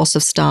 the loss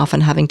of staff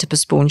and having to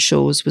postpone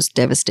shows, was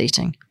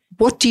devastating.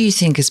 What do you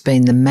think has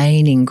been the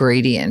main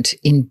ingredient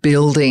in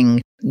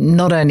building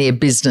not only a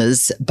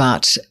business,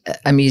 but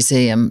a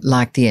museum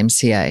like the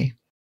MCA?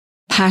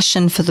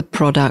 Passion for the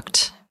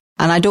product.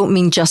 And I don't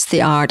mean just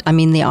the art, I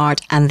mean the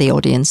art and the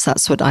audience.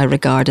 That's what I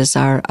regard as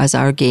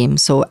our game.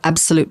 So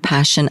absolute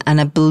passion and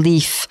a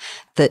belief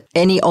that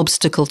any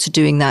obstacle to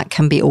doing that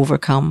can be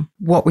overcome.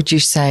 What would you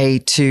say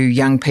to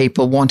young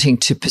people wanting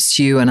to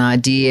pursue an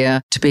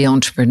idea, to be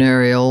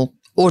entrepreneurial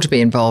or to be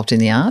involved in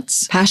the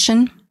arts?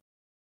 Passion.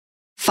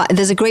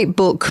 There's a great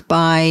book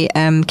by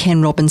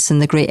Ken Robinson,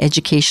 the great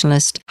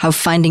educationalist, How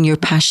Finding Your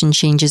Passion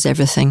Changes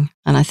Everything.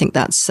 And I think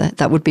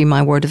that would be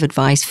my word of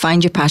advice.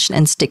 Find your passion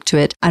and stick to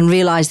it and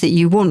realize that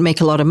you won't make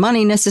a lot of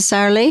money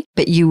necessarily,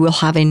 but you will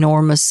have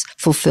enormous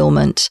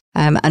fulfillment.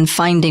 And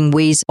finding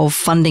ways of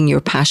funding your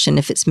passion,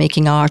 if it's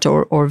making art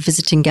or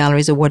visiting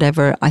galleries or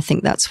whatever, I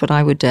think that's what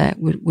I would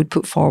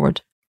put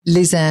forward.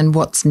 Lisanne,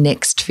 what's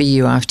next for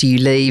you after you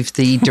leave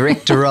the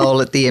director role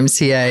at the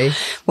MCA?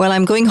 Well,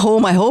 I'm going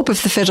home, I hope,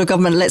 if the federal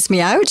government lets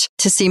me out,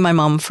 to see my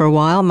mum for a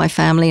while, my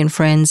family and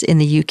friends in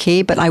the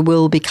UK, but I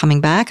will be coming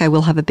back. I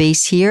will have a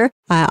base here.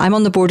 I'm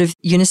on the board of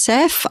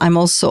UNICEF. I'm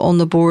also on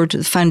the board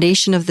of the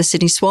foundation of the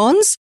Sydney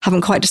Swans.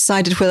 Haven't quite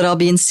decided whether I'll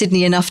be in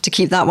Sydney enough to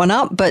keep that one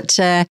up, but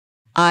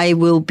I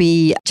will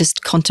be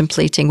just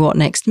contemplating what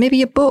next.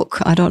 Maybe a book.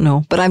 I don't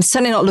know. But I'm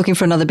certainly not looking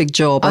for another big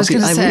job. I was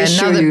going to say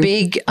another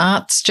big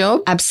arts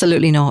job?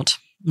 Absolutely not.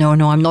 No,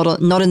 I'm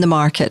not in the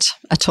market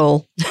at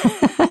all.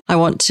 I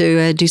want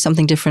to do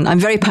something different. I'm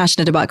very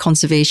passionate about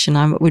conservation.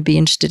 I would be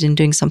interested in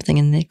doing something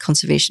in the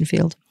conservation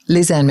field.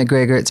 Lisanne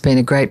McGregor, it's been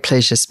a great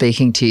pleasure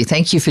speaking to you.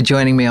 Thank you for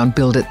joining me on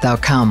Build It, They'll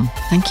Come.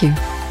 Thank you.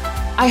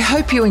 I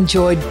hope you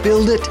enjoyed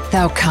Build It,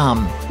 They'll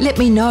Come. Let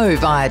me know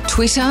via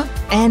Twitter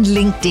and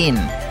LinkedIn.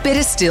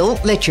 Better still,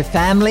 let your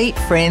family,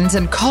 friends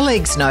and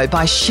colleagues know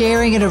by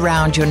sharing it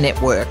around your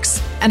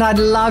networks. And I'd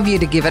love you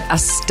to give it a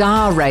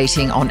star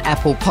rating on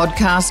Apple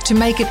Podcasts to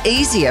make it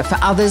easier for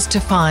others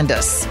to find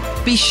us.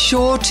 Be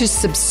sure to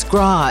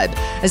subscribe,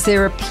 as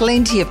there are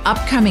plenty of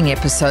upcoming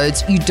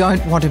episodes you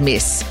don't want to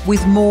miss,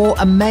 with more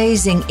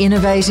amazing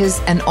innovators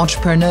and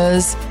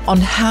entrepreneurs on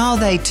how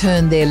they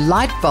turn their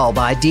light bulb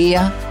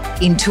idea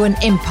into an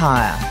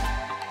empire.